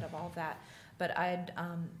benefit of all of that. But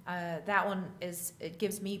that one it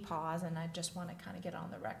gives me pause, and I just want to kind of get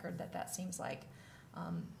on the record that seems like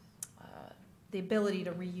the ability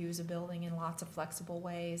to reuse a building in lots of flexible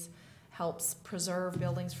ways helps preserve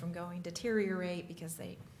buildings from going deteriorate, because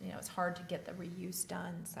it's hard to get the reuse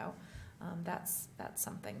done. So that's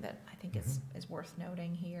something that I think is worth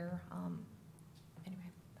noting here.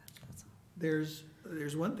 Anyway, that's all.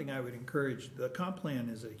 There's one thing I would encourage. The comp plan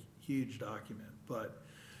is a huge document, but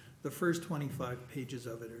the first 25 pages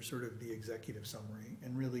of it are sort of the executive summary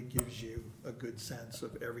and really gives you a good sense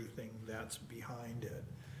of everything that's behind it,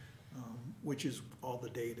 which is all the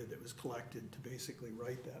data that was collected to basically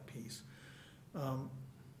write that piece.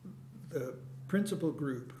 The principal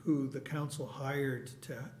group who the council hired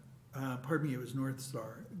to, it was North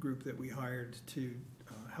Star group that we hired to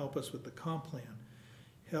help us with the comp plan,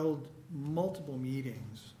 held multiple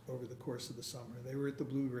meetings over the course of the summer. They were at the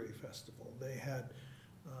Blueberry Festival. They had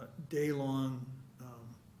day-long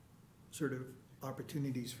sort of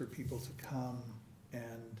opportunities for people to come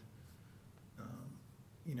and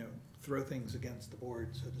throw things against the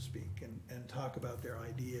board, so to speak, and talk about their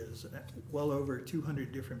ideas. And well over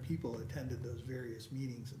 200 different people attended those various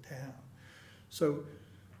meetings in town. So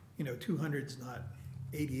 200's not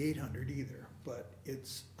 8,800 either, but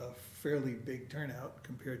it's a fairly big turnout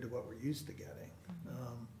compared to what we're used to getting.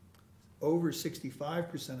 Over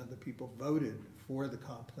 65% of the people voted for the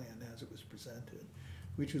comp plan as it was presented,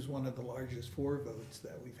 which was one of the largest for votes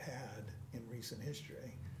that we've had in recent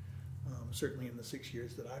history, certainly in the 6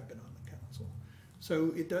 years that I've been on the council.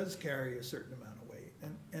 So it does carry a certain amount of weight.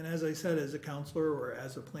 And as I said, as a counselor or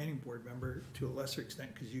as a planning board member, to a lesser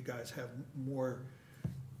extent, because you guys have more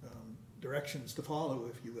directions to follow,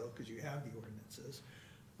 if you will, because you have the ordinances,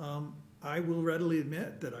 I will readily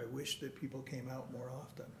admit that I wish that people came out more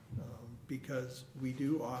often, because we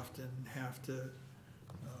do often have to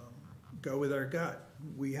go with our gut.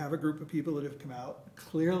 We have a group of people that have come out.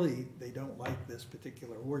 Clearly, they don't like this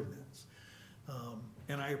particular ordinance.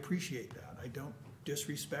 And I appreciate that. I don't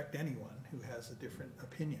disrespect anyone who has a different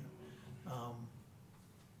opinion.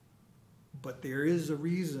 But there is a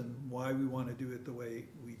reason why we want to do it the way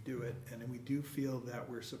we do it, and we do feel that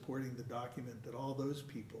we're supporting the document that all those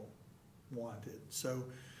people wanted. So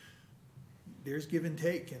there's give and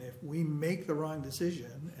take, and if we make the wrong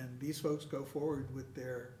decision and these folks go forward with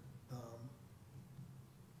their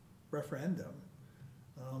referendum,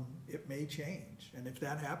 it may change. And if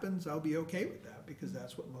that happens, I'll be okay with that, because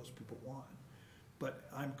that's what most people want. But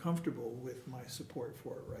I'm comfortable with my support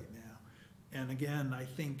for it right now. And again, I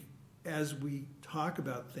think as we talk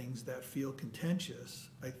about things that feel contentious,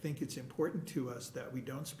 I think it's important to us that we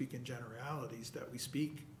don't speak in generalities, that we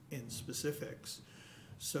speak in specifics,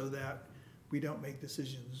 so that we don't make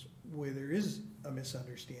decisions where there is a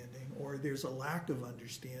misunderstanding or there's a lack of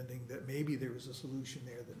understanding that maybe there was a solution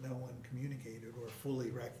there that no one communicated or fully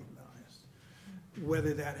recognized.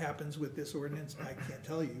 Whether that happens with this ordinance, I can't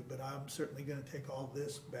tell you, but I'm certainly going to take all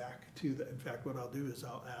this back to in fact, what I'll do is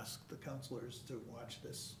I'll ask the councilors to watch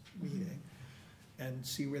this meeting and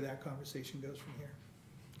see where that conversation goes from here.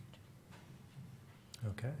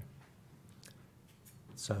 Okay.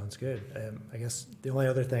 Sounds good. I guess the only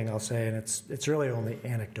other thing I'll say, and it's really only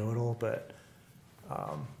anecdotal, but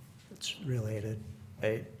it's related.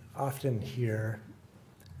 I often hear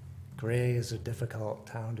Gray is a difficult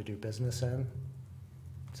town to do business in.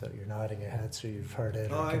 So you're nodding your head, so you've heard it.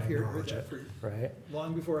 Oh, or can I've heard acknowledge that it, for right?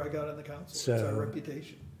 long before I got on the council. It's So- our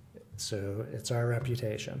reputation. So it's our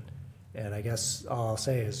reputation. And I guess all I'll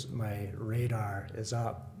say is my radar is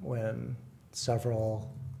up when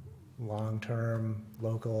several long-term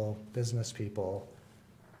local business people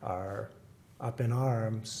are up in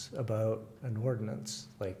arms about an ordinance.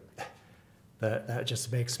 Like, that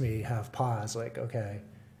just makes me have pause, like, okay,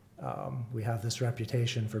 we have this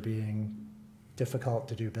reputation for being difficult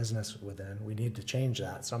to do business within. We need to change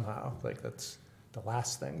that somehow. Like, that's the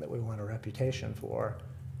last thing that we want a reputation for.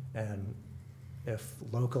 And if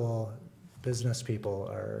local business people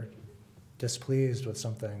are displeased with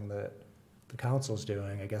something that the council's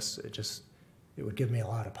doing, I guess it would give me a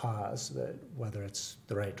lot of pause that whether it's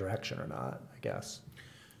the right direction or not, I guess.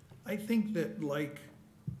 I think that like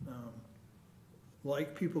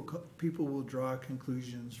people will draw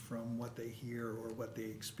conclusions from what they hear or what they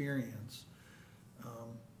experience.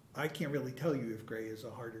 I can't really tell you if Gray is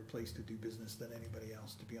a harder place to do business than anybody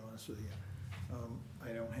else, to be honest with you.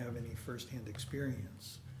 I don't have any firsthand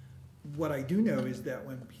experience. What I do know is that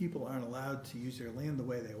when people aren't allowed to use their land the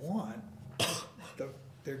way they want,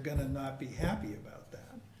 they're gonna not be happy about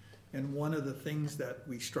that. And one of the things that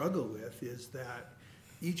we struggle with is that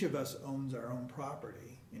each of us owns our own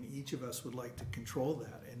property, and each of us would like to control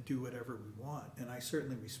that and do whatever we want, and I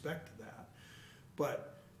certainly respect that.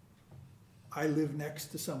 But I live next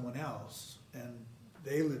to someone else, and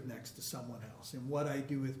they live next to someone else, and what I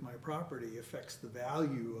do with my property affects the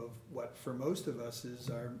value of what for most of us is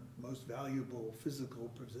our most valuable physical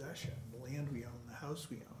possession, the land we own, the house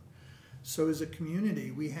we own. So as a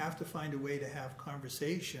community, we have to find a way to have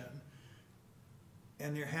conversation,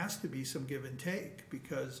 and there has to be some give and take,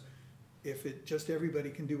 because if it just everybody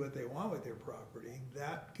can do what they want with their property,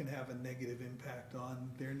 that can have a negative impact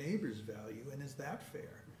on their neighbor's value, and is that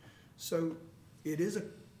fair? So it is a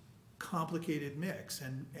complicated mix,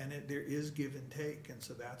 and there is give and take, and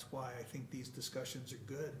so that's why I think these discussions are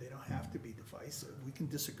good. They don't have to be divisive. We can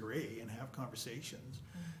disagree and have conversations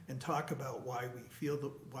and talk about why we feel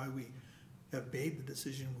why we have made the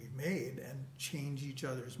decision we've made, and change each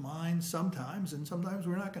other's minds sometimes, and sometimes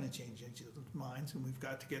we're not going to change each other's minds, and we've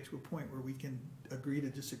got to get to a point where we can agree to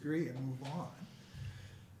disagree and move on.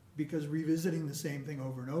 Because revisiting the same thing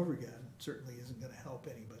over and over again certainly isn't going to help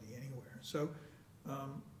anybody anywhere. So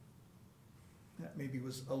that maybe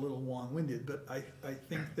was a little long-winded, but I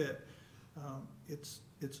think that it's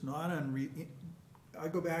not I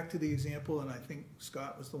go back to the example, and I think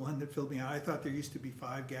Scott was the one that filled me out. I thought there used to be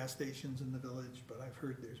 5 gas stations in the village, but I've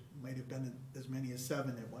heard there might have been as many as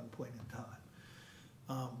 7 at one point in time.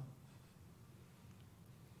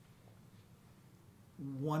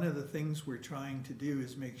 One of the things we're trying to do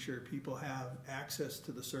is make sure people have access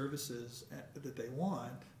to the services that they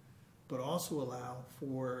want, but also allow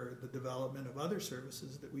for the development of other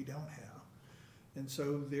services that we don't have. And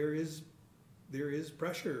so there is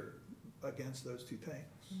pressure against those two things.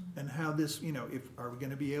 And how this, are we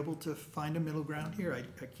gonna be able to find a middle ground here?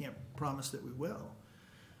 I can't promise that we will,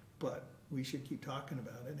 but we should keep talking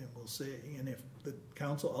about it, and we'll see. And if the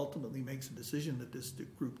council ultimately makes a decision that this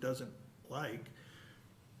group doesn't like,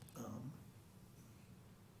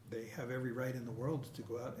 they have every right in the world to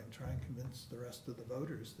go out and try and convince the rest of the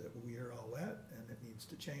voters that we are all wet and it needs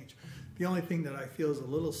to change. The only thing that I feel is a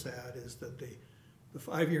little sad is that the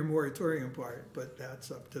 5-year moratorium part, but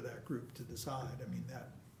that's up to that group to decide. I mean,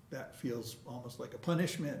 that feels almost like a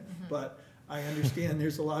punishment, but I understand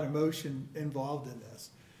there's a lot of emotion involved in this,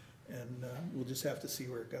 and we'll just have to see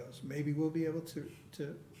where it goes. Maybe we'll be able to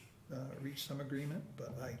reach some agreement,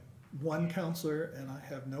 but one counselor, and I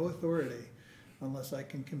have no authority unless I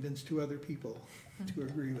can convince 2 other people to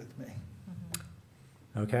agree with me.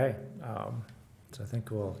 Okay, so I think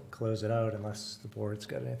we'll close it out unless the board's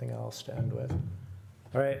got anything else to end with.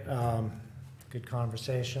 All right, good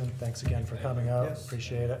conversation. Thanks again for coming out. Yes.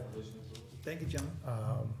 Appreciate it. Thank you, gentlemen.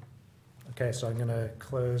 Okay, so I'm gonna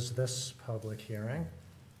close this public hearing.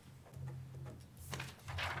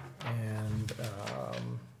 And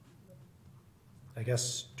I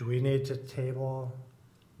guess, do we need to table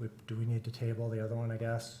the other one, I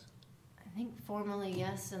guess? I think formally,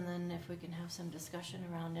 yes, and then if we can have some discussion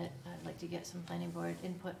around it, I'd like to get some planning board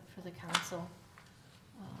input for the council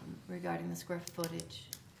regarding the square footage,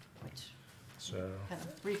 which So, kind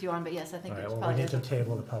of brief you on, but yes, I think all right, it's well, we probably need to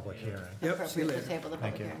table the public hearing. Yep, see you appropriate to later. table the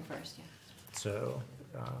Thank public you. hearing first, yeah. So,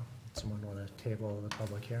 Someone want to table the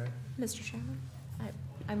public hearing? Mr. Chairman,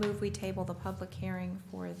 I move we table the public hearing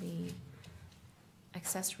for the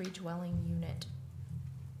accessory dwelling unit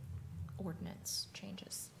ordinance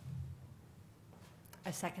changes.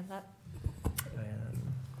 I second that. And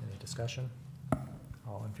any discussion?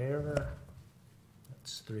 All in favor?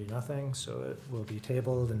 That's 3-0, so it will be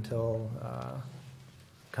tabled until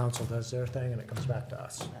council does their thing and it comes back to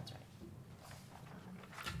us. That's right.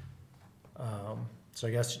 So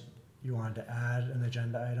I guess you wanted to add an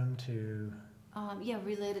agenda item to, Yeah,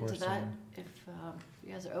 related to that, Foreseen. if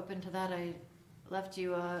you guys are open to that, I left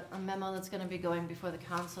you a memo that's gonna be going before the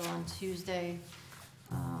council on Tuesday.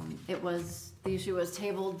 The issue was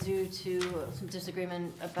tabled due to some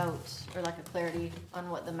disagreement about, or lack of clarity on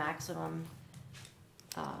what the maximum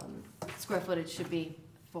square footage should be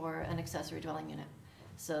for an accessory dwelling unit.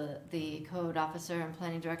 So the code officer and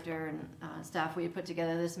planning director and staff, we had put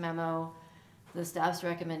together this memo. The staff's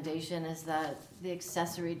recommendation is that the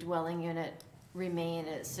accessory dwelling unit remain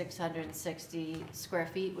at 660 square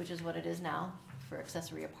feet, which is what it is now for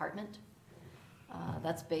accessory apartment.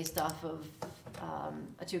 That's based off of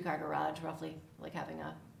a 2-car garage, roughly, like having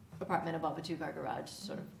a apartment above a 2-car garage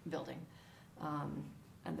sort of building.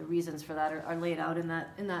 And the reasons for that are laid out in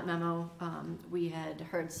that memo. We had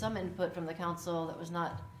heard some input from the council that was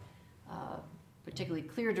not particularly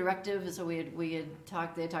clear directive, so they had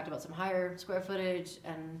talked about some higher square footage,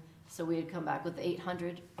 and so we had come back with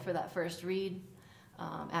 800 for that first read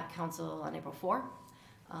at council on April 4.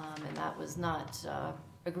 And that was not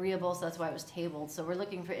agreeable, so that's why it was tabled. So we're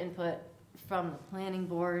looking for input from the planning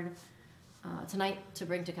board tonight to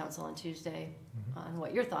bring to council on Tuesday on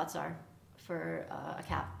what your thoughts are for a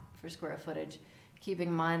cap for square footage. Keeping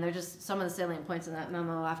in mind, they're just, some of the salient points in that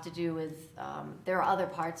memo have to do with, there are other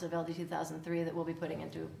parts of LD 2003 that we'll be putting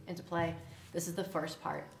into play. This is the first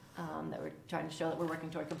part that we're trying to show that we're working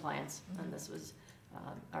toward compliance. And this was,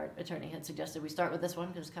 our attorney had suggested we start with this one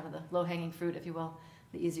because it's kind of the low-hanging fruit, if you will,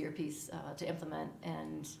 the easier piece to implement.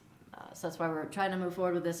 And so that's why we're trying to move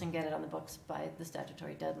forward with this and get it on the books by the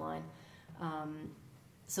statutory deadline.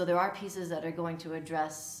 So there are pieces that are going to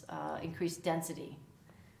address increased density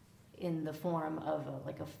in the form of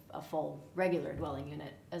a full regular dwelling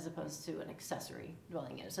unit as opposed to an accessory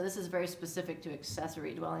dwelling unit. So this is very specific to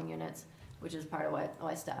accessory dwelling units, which is part of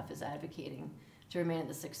why staff is advocating to remain at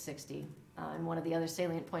the 660. And one of the other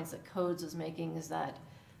salient points that Codes is making is that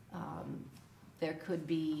there could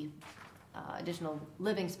be additional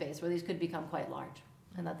living space where these could become quite large.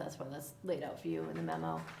 And that's why that's laid out for you in the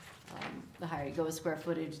memo. The higher you go with square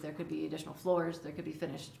footage, there could be additional floors, there could be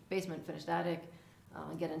finished basement, finished attic,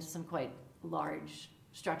 get into some quite large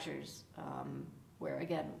structures where,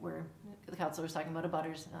 again, where the council was talking about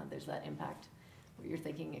abutters, there's that impact where you're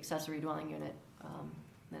thinking accessory dwelling unit,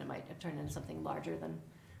 then it might have turned into something larger than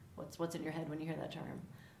what's in your head when you hear that term.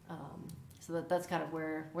 So that's kind of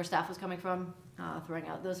where staff was coming from, throwing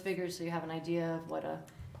out those figures so you have an idea of what a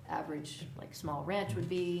average small ranch would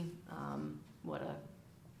be, what a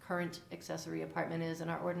current accessory apartment is in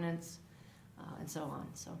our ordinance, and so on.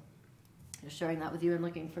 So just sharing that with you and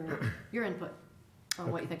looking for your input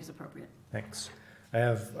on what you think is appropriate. thanks. I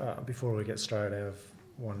have, before we get started, I have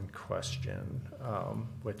one question,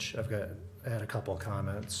 which I had a couple of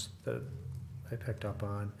comments that I picked up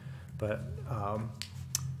on, but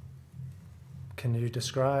can you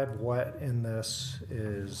describe what in this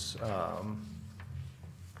is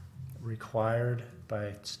required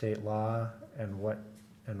by state law and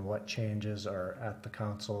what changes are at the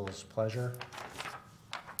council's pleasure?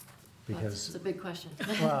 It's Because, a big question.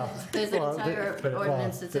 well, There's an entire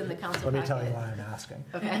ordinance that's in the council let me tell you packet. why I'm asking.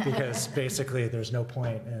 Okay. Because basically, there's no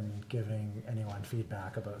point in giving anyone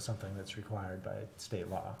feedback about something that's required by state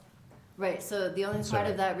law. Right, so the only part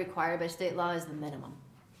So- of that required by state law is the minimum.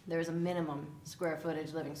 There is a minimum square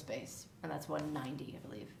footage living space, and that's 190, I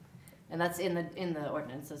believe. And that's in the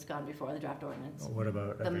ordinance that's gone before, the draft ordinance. What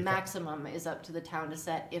about The everything? maximum is up to the town to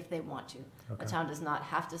set if they want to. Okay. A town does not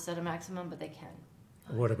have to set a maximum, but they can.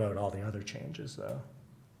 What about all the other changes, though?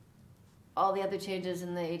 All the other changes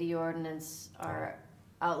in the ADU ordinance are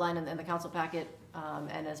outlined in the council packet,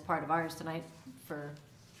 and as part of ours tonight for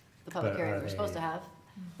the public But hearing are we're supposed they- to have.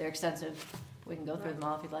 They're extensive. We can go through them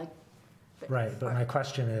all if you'd like. Right, but my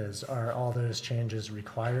question is, are all those changes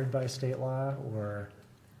required by state law, or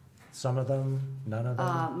some of them, none of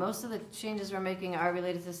them? Most of the changes we're making are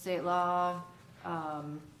related to state law. I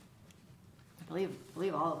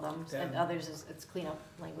believe all of them, and Yeah. others it's cleanup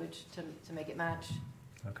language to make it match.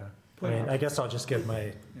 Okay. I mean, I guess I'll just give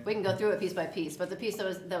my, We can go through it piece by piece, but the piece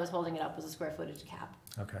that was holding it up was a square footage cap.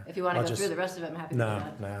 okay. If you want to I'll go just- through the rest of it, I'm happy to do No,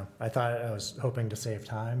 that. no, I was hoping to save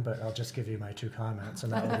time, but I'll just give you my 2 comments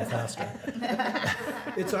and that will be faster.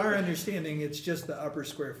 It's our understanding, it's just the upper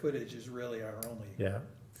square footage is really our only, Yeah,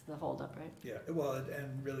 It's the holdup, right? yeah, well,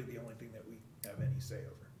 and really the only thing that we have any say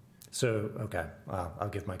over. so, okay, well, I'll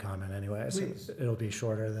give my comment anyway, so Please. it'll be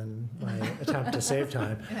shorter than my attempt to save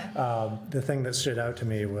time. The thing that stood out to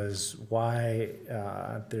me was why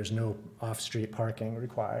there's no off-street parking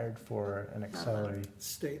required for an auxiliary.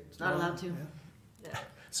 State. Not allowed to. Yeah.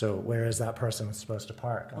 So where is that person supposed to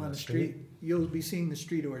park? On the street, you'll be seeing the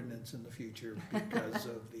street ordinance in the future because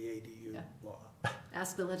of the ADU Yeah. law.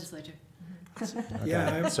 Ask the legislature. Okay,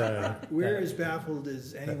 Yeah, I'm- so We're that- as baffled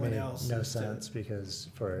as that anyone made else. no as to- sense, because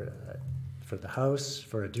for the house,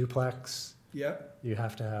 for a duplex, Yep, you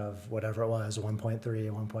have to have whatever it was, 1.3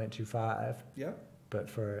 and 1.25, yep. but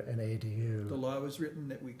for an The ADU, law was written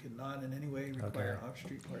that we could not in any way require Okay.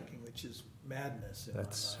 off-street parking, which is madness in my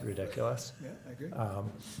that's mind. ridiculous. Yeah, I agree.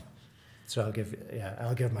 So I'll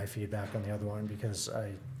give my feedback on the other one, because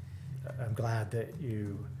I'm glad that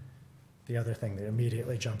the other thing that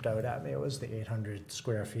immediately jumped out at me was the 800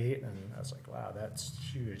 square feet, and I was like, wow, that's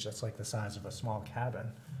huge, that's like the size of a small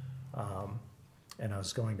cabin. And I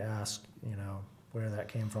was going to ask, where that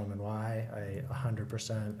came from and why. I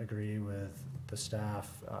 100% agree with the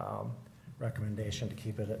staff recommendation to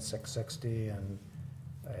keep it at 660, and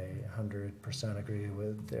I 100% agree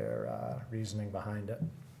with their reasoning behind it.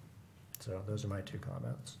 So those are my 2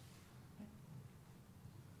 comments.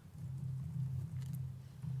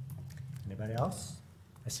 Anybody else?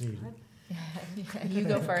 I see. You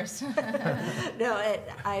go first. No,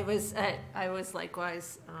 I was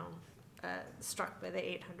likewise struck by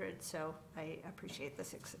the 800, so I appreciate the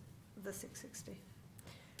 660.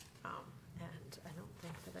 And I don't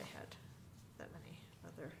think that I had that many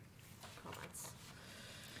other comments.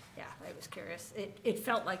 Yeah, I was curious. It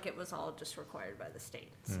felt like it was all just required by the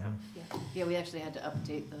state, so, Mhm. Yeah, we actually had to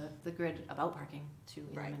update the grid about parking to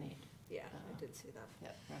Right. eliminate yeah, I did see that.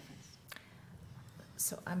 reference.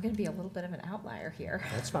 So I'm gonna be a little bit of an outlier here.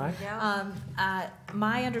 That's fine. Yeah,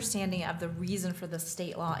 My understanding of the reason for the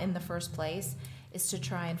state law in the first place is to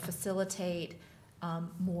try and facilitate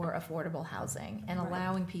more affordable housing and Right.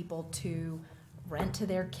 allowing people to rent to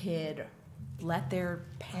their kid, let their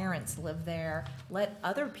parents live there, let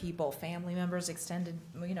other people, family members, extended,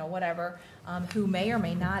 whatever, who may or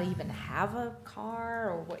may not even have a car,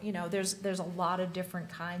 or what, there's a lot of different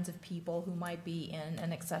kinds of people who might be in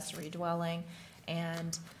an accessory dwelling.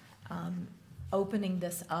 And opening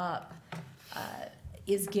this up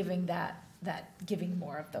is giving giving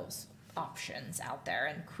more of those options out there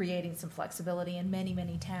and creating some flexibility. And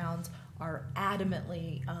many towns are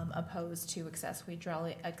adamantly opposed to accessory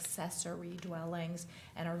dwellings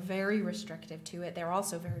and are very restrictive to it. They're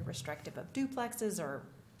also very restrictive of duplexes or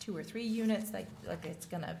 2 or 3 units. Like it's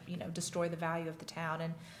gonna destroy the value of the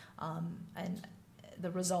town, and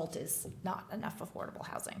the result is not enough affordable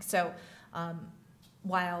housing. So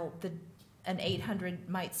while an 800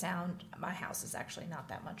 might sound, my house is actually not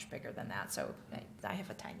that much bigger than that, so I have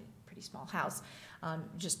a tiny, pretty small house,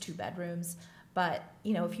 just 2 bedrooms. But,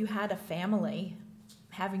 if you had a family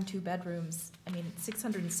having 2 bedrooms,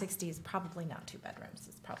 660 is probably not 2 bedrooms,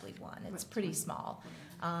 it's probably 1. It's pretty small.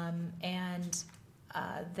 And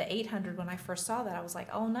the 800, when I first saw that, I was like,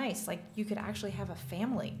 oh, nice, like you could actually have a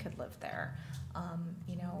family could live there.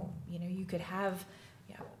 You could have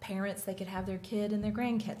parents, they could have their kid and their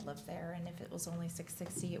grandkid live there, and if it was only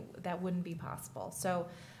 660, that wouldn't be possible. So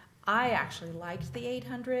I actually liked the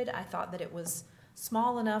 800. I thought that it was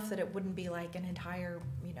small enough that it wouldn't be like an entire,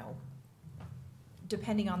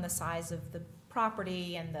 depending on the size of the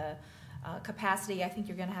property and the capacity, I think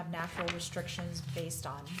you're gonna have natural restrictions based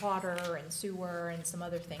on water and sewer and some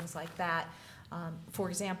other things like that. For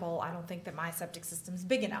example, I don't think that my septic system is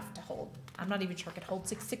big enough to hold, I'm not even sure it could hold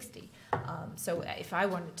 660. So if I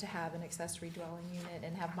wanted to have an accessory dwelling unit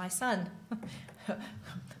and have my son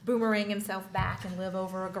boomerang himself back and live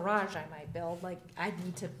over a garage I might build, like I'd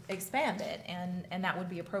need to expand it, and that would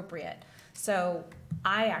be appropriate. So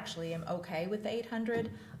I actually am okay with the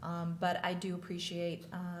 800, but I do appreciate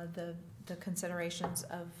the considerations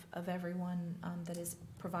of everyone that is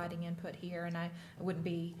providing input here, and I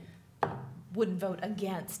wouldn't vote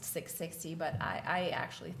against 660, but I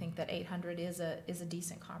actually think that 800 is a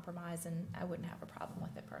decent compromise, and I wouldn't have a problem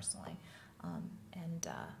with it personally.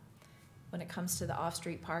 When it comes to the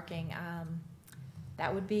off-street parking,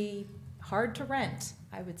 that would be hard to rent,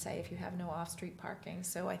 I would say, if you have no off-street parking.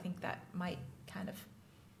 So I think that might kind of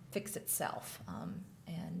fix itself.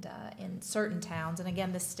 And And in certain towns, and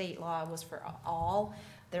again, the state law was for all,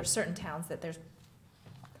 there are certain towns that there's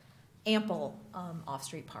ample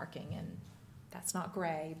off-street parking, and that's not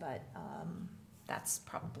gray, but that's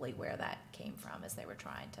probably where that came from, as they were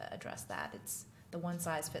trying to address that. It's the one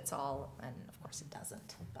size fits all, and of course it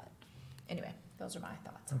doesn't, but anyway, those are my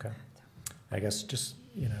thoughts. Okay. I guess just,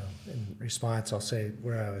 you know, in response, I'll say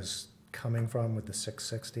where I was coming from with the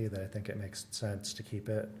 660, that I think it makes sense to keep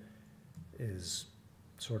it, is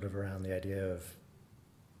sort of around the idea of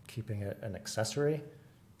keeping it an accessory,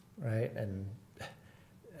 right? And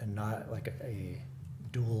not like a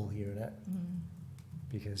dual unit,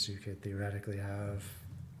 because you could theoretically have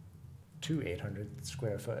two 800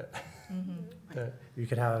 square foot. That you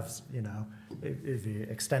could have, you know, if you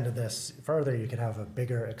extended this further, you could have a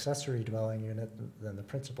bigger accessory dwelling unit than the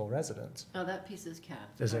principal residence. Oh, that piece is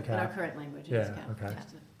capped. Is it In our capped? current language, it Yeah, is capped, okay. just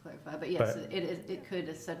to clarify. But yes, But- it could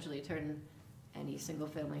essentially turn any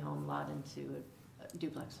single-family home lot into a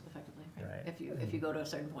duplex effectively. Right. If you go to a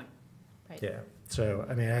certain point. Right. Yeah, so,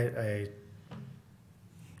 I mean,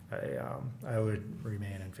 I would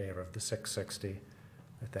remain in favor of the 660.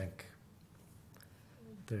 I think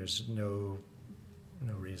there's no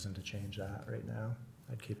reason to change that right now.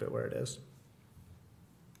 I'd keep it where it is.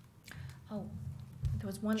 Oh, there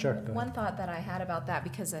was one, Sure, go one ahead. thought that I had about that,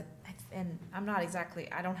 because and I'm not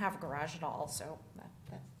exactly, I don't have a garage at all, so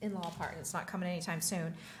that in-law apartment's not coming anytime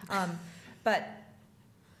soon. But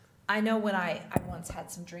I know when I once had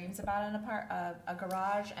some dreams about a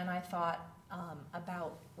garage, and I thought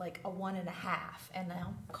about like a 1.5, and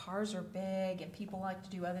now cars are big and people like to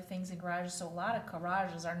do other things in garages, so a lot of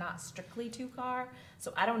garages are not strictly 2-car.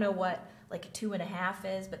 So I don't know what like a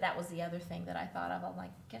 2.5 is, but that was the other thing that I thought of. I'm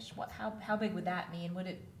like, guess what, how big would that mean? Would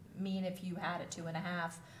it mean if you had a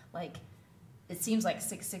 2.5, like, it seems like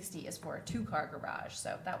 660 is for a 2-car garage,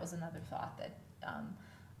 so that was another thought that,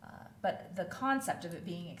 but the concept of it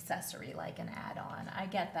being accessory, like an add-on, I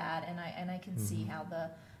get that, and I can see how the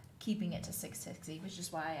keeping it to 660, which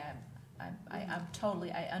is why I'm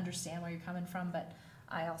totally, I understand where you're coming from, but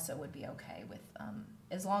I also would be okay with,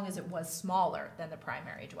 as long as it was smaller than the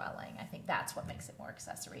primary dwelling. I think that's what makes it more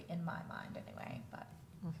accessory in my mind anyway, but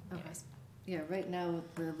anyways. Yeah, right now,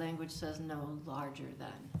 the language says no larger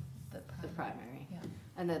than the primary. Yeah.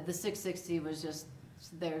 And the 660 was just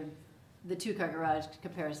the 2-car garage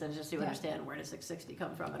comparison, just so you Yeah. understand where does 660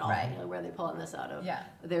 come from at all, Right. you know, where are they pulling this out of? Yeah,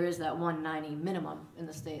 There is that 190 minimum in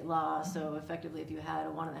the state law, so effectively, if you had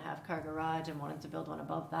a 1.5-car garage and wanted to build one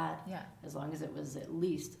above that, yeah, as long as it was at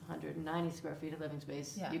least 190 square feet of living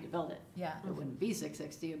space, Yeah. you could build it. yeah, It wouldn't be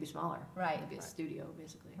 660, it would be smaller. Right. It'd be a studio,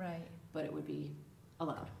 basically, right. but it would be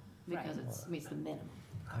allowed, because Right. it meets the minimum.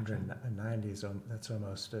 190 is, that's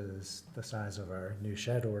almost as the size of our new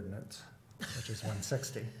shed ordinance, which is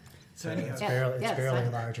 160. So Anyhow. it's Yeah, barely, yes, barely I-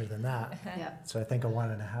 larger than that. Yeah, So I think a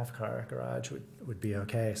 1.5-car garage would be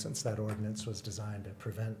okay, since that ordinance was designed to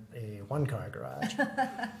prevent a 1-car garage. You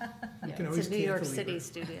yeah. can always It's a New York cantilever. City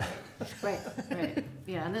studio. Right.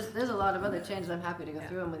 Yeah, and there's a lot of other changes. I'm happy to go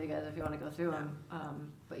through them with you guys if you want to go through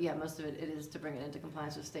them. But yeah, most of it is to bring it into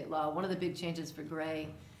compliance with state law. One of the big changes for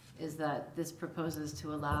gray is that this proposes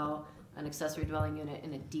to allow an accessory dwelling unit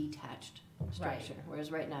in a detached structure,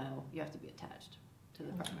 whereas right now, you have to be attached to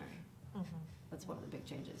the primary. That's one of the big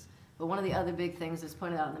changes. But one of the other big things that's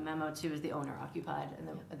pointed out in the memo too is the owner occupied,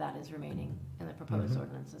 and that is remaining in the proposed Mhm.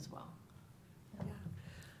 ordinance as well.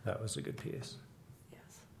 That was a good piece.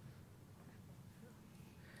 Yes.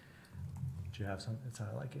 Did you have something? It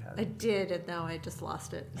sounded like you had. I did, and now I just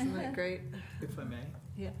lost it. Isn't that great? If I may.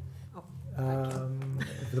 Yeah.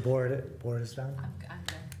 If the board is done? I'm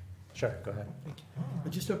good. Sure, go ahead.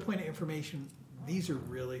 But just a point of information, these are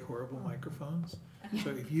really horrible microphones.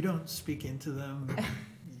 So if you don't speak into them, They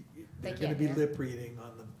they're gonna can't be hear. lip reading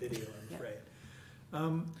on the video, I'm Yeah.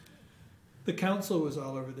 afraid. The council was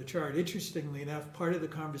all over the chart. Interestingly enough, part of the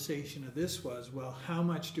conversation of this was, well, how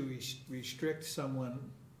much do we restrict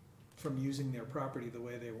someone from using their property the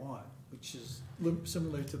way they want? Which is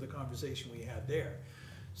similar to the conversation we had there.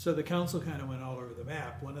 So the council kind of went all over the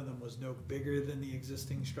map. One of them was no bigger than the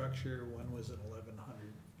existing structure. One was at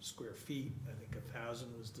 1,100 square feet. I think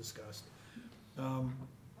 1,000 was discussed.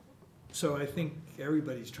 So I think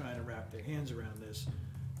everybody's trying to wrap their hands around this.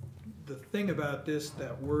 The thing about this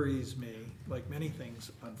that worries me, like many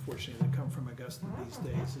things unfortunately that come from Augusta these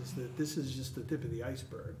days, is that this is just the tip of the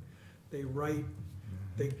iceberg.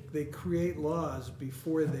 They create laws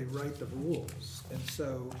before they write the rules. And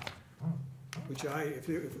so,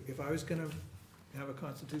 if I was gonna have a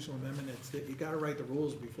constitutional amendment, it's that you gotta write the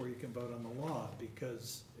rules before you can vote on the law,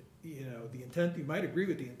 because you know, the intent, you might agree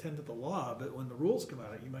with the intent of the law, but when the rules come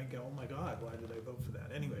out, you might go, oh my God, why did I vote for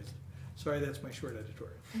that? Anyways, sorry, that's my short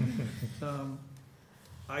editorial.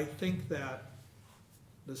 I think that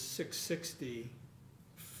the 660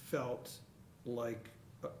 felt like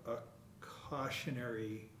a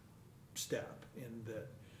cautionary step in that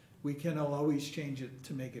we can always change it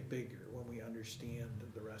to make it bigger when we understand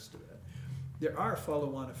the rest of it. There are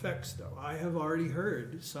follow-on effects, though. I have already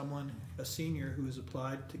heard someone, a senior who has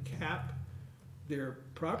applied to cap their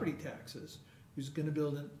property taxes, who's gonna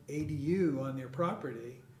build an ADU on their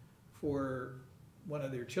property for one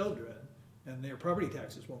of their children, and their property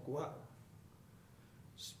taxes won't go up.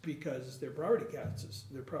 Because their property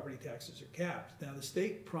taxes are capped. Now, the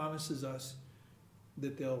state promises us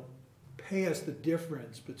that they'll pay us the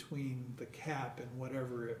difference between the cap and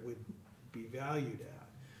whatever it would be valued at.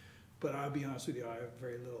 But I'll be honest with you, I have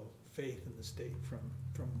very little faith in the state from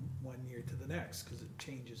one year to the next, because it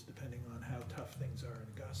changes depending on how tough things are in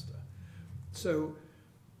Augusta. So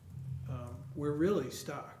we're really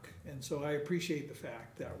stuck, and so I appreciate the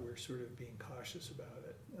fact that we're sort of being cautious about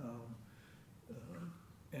it.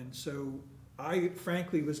 And so I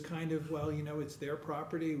frankly was kind of, well, you know, it's their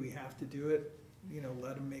property, we have to do it, you know,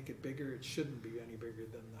 let them make it bigger. It shouldn't be any bigger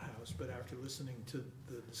than the house, but after listening to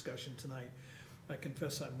the discussion tonight, I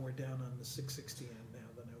confess I'm more down on the 660 end now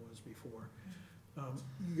than I was before.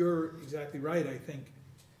 You're exactly right. I think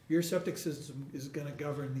your septic system is gonna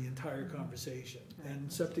govern the entire conversation.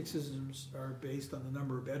 And septic systems are based on the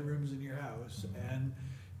number of bedrooms in your house. And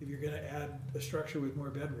if you're gonna add a structure with more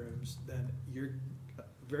bedrooms, then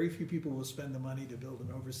very few people will spend the money to build an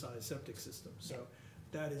oversized septic system. So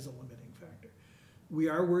that is a limiting factor. We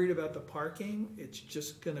are worried about the parking. It's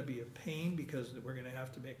just gonna be a pain because we're gonna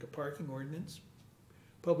have to make a parking ordinance.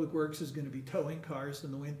 Public Works is gonna be towing cars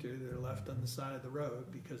in the winter that are left on the side of the road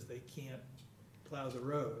because they can't plow the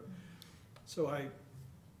road. So I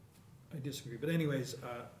disagree. But anyways,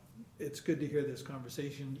 it's good to hear this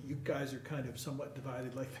conversation. You guys are kind of somewhat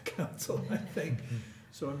divided like the council, I think.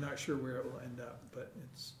 So I'm not sure where it will end up, but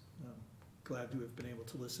it's glad to have been able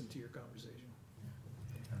to listen to your conversation.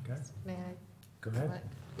 Okay, May I? go ahead.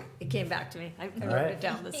 It came back to me. I All wrote right. it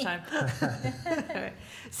down this time. All right.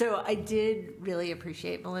 So I did really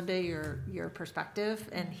appreciate, Melinda, your perspective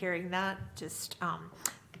and hearing that. Just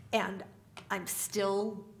and I'm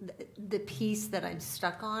still the piece that I'm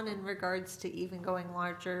stuck on in regards to even going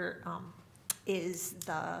larger is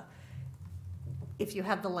if you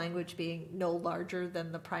have the language being no larger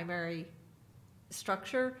than the primary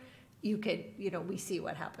structure, you could, you know, we see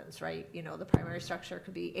what happens, right? You know, the primary structure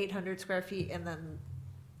could be 800 square feet and then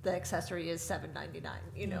the accessory is 799,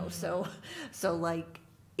 you know, so like,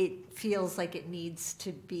 it feels like it needs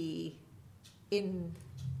to be in,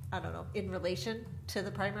 I don't know, in relation to the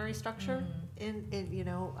primary structure in you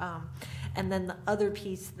know, and then the other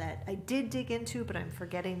piece that I did dig into, but I'm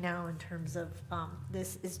forgetting now in terms of,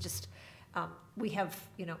 this is just, we have,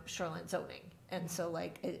 you know, shoreline zoning. And so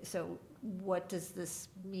like, so what does this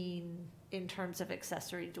mean in terms of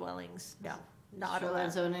accessory dwellings? No, not Shoreline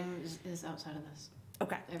allowed. zoning is outside of this.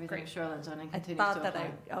 Okay, Everything great. shoreline zoning I continues thought to that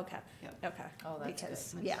apply. okay, Yep. okay. Oh, that's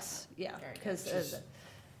Because, good. yes, yeah, Very good. because, Just-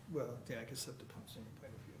 Well, yeah, I guess that depends on your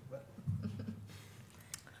point of view, but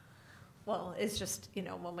well, it's just, you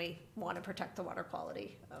know, when we want to protect the water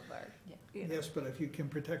quality of our, you know. yes, but if you can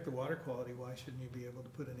protect the water quality, why shouldn't you be able to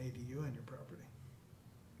put an ADU on your property?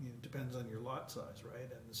 I mean, it depends on your lot size, right,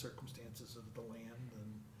 and the circumstances of the land,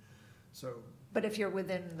 and so, But if you're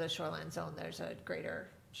within the shoreline zone, there's a greater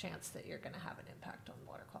chance that you're gonna have an impact on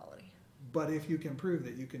water quality. but if you can prove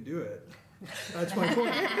that you can do it, that's my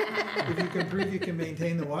point. If you can prove you can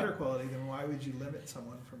maintain the water quality, then why would you limit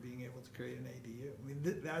someone from being able to create an ADU? I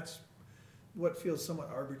mean, that's what feels somewhat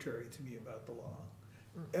arbitrary to me about the law.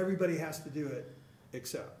 Everybody has to do it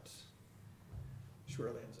except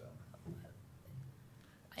shoreline zone.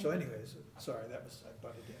 So anyways, sorry, that was, I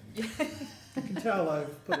butted in. You can tell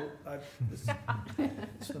this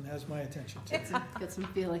one has my attention too. Got some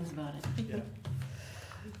feelings about it. Yeah.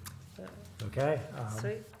 Okay,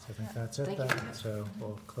 Sweet. so I think that's it Thank you. then. So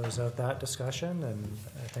we'll close out that discussion, and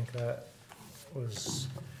I think that was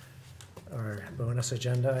our bonus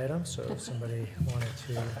agenda item. So if somebody wanted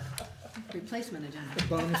to, Replacement agenda. The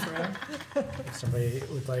bonus round, if somebody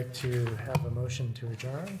would like to have a motion to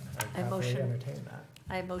adjourn, I'd I happily motion. entertain that.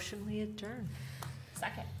 I motion we adjourn.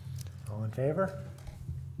 Second. All in favor?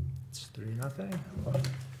 It's 3-0.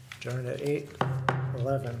 Adjourned at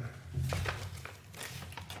 8:11.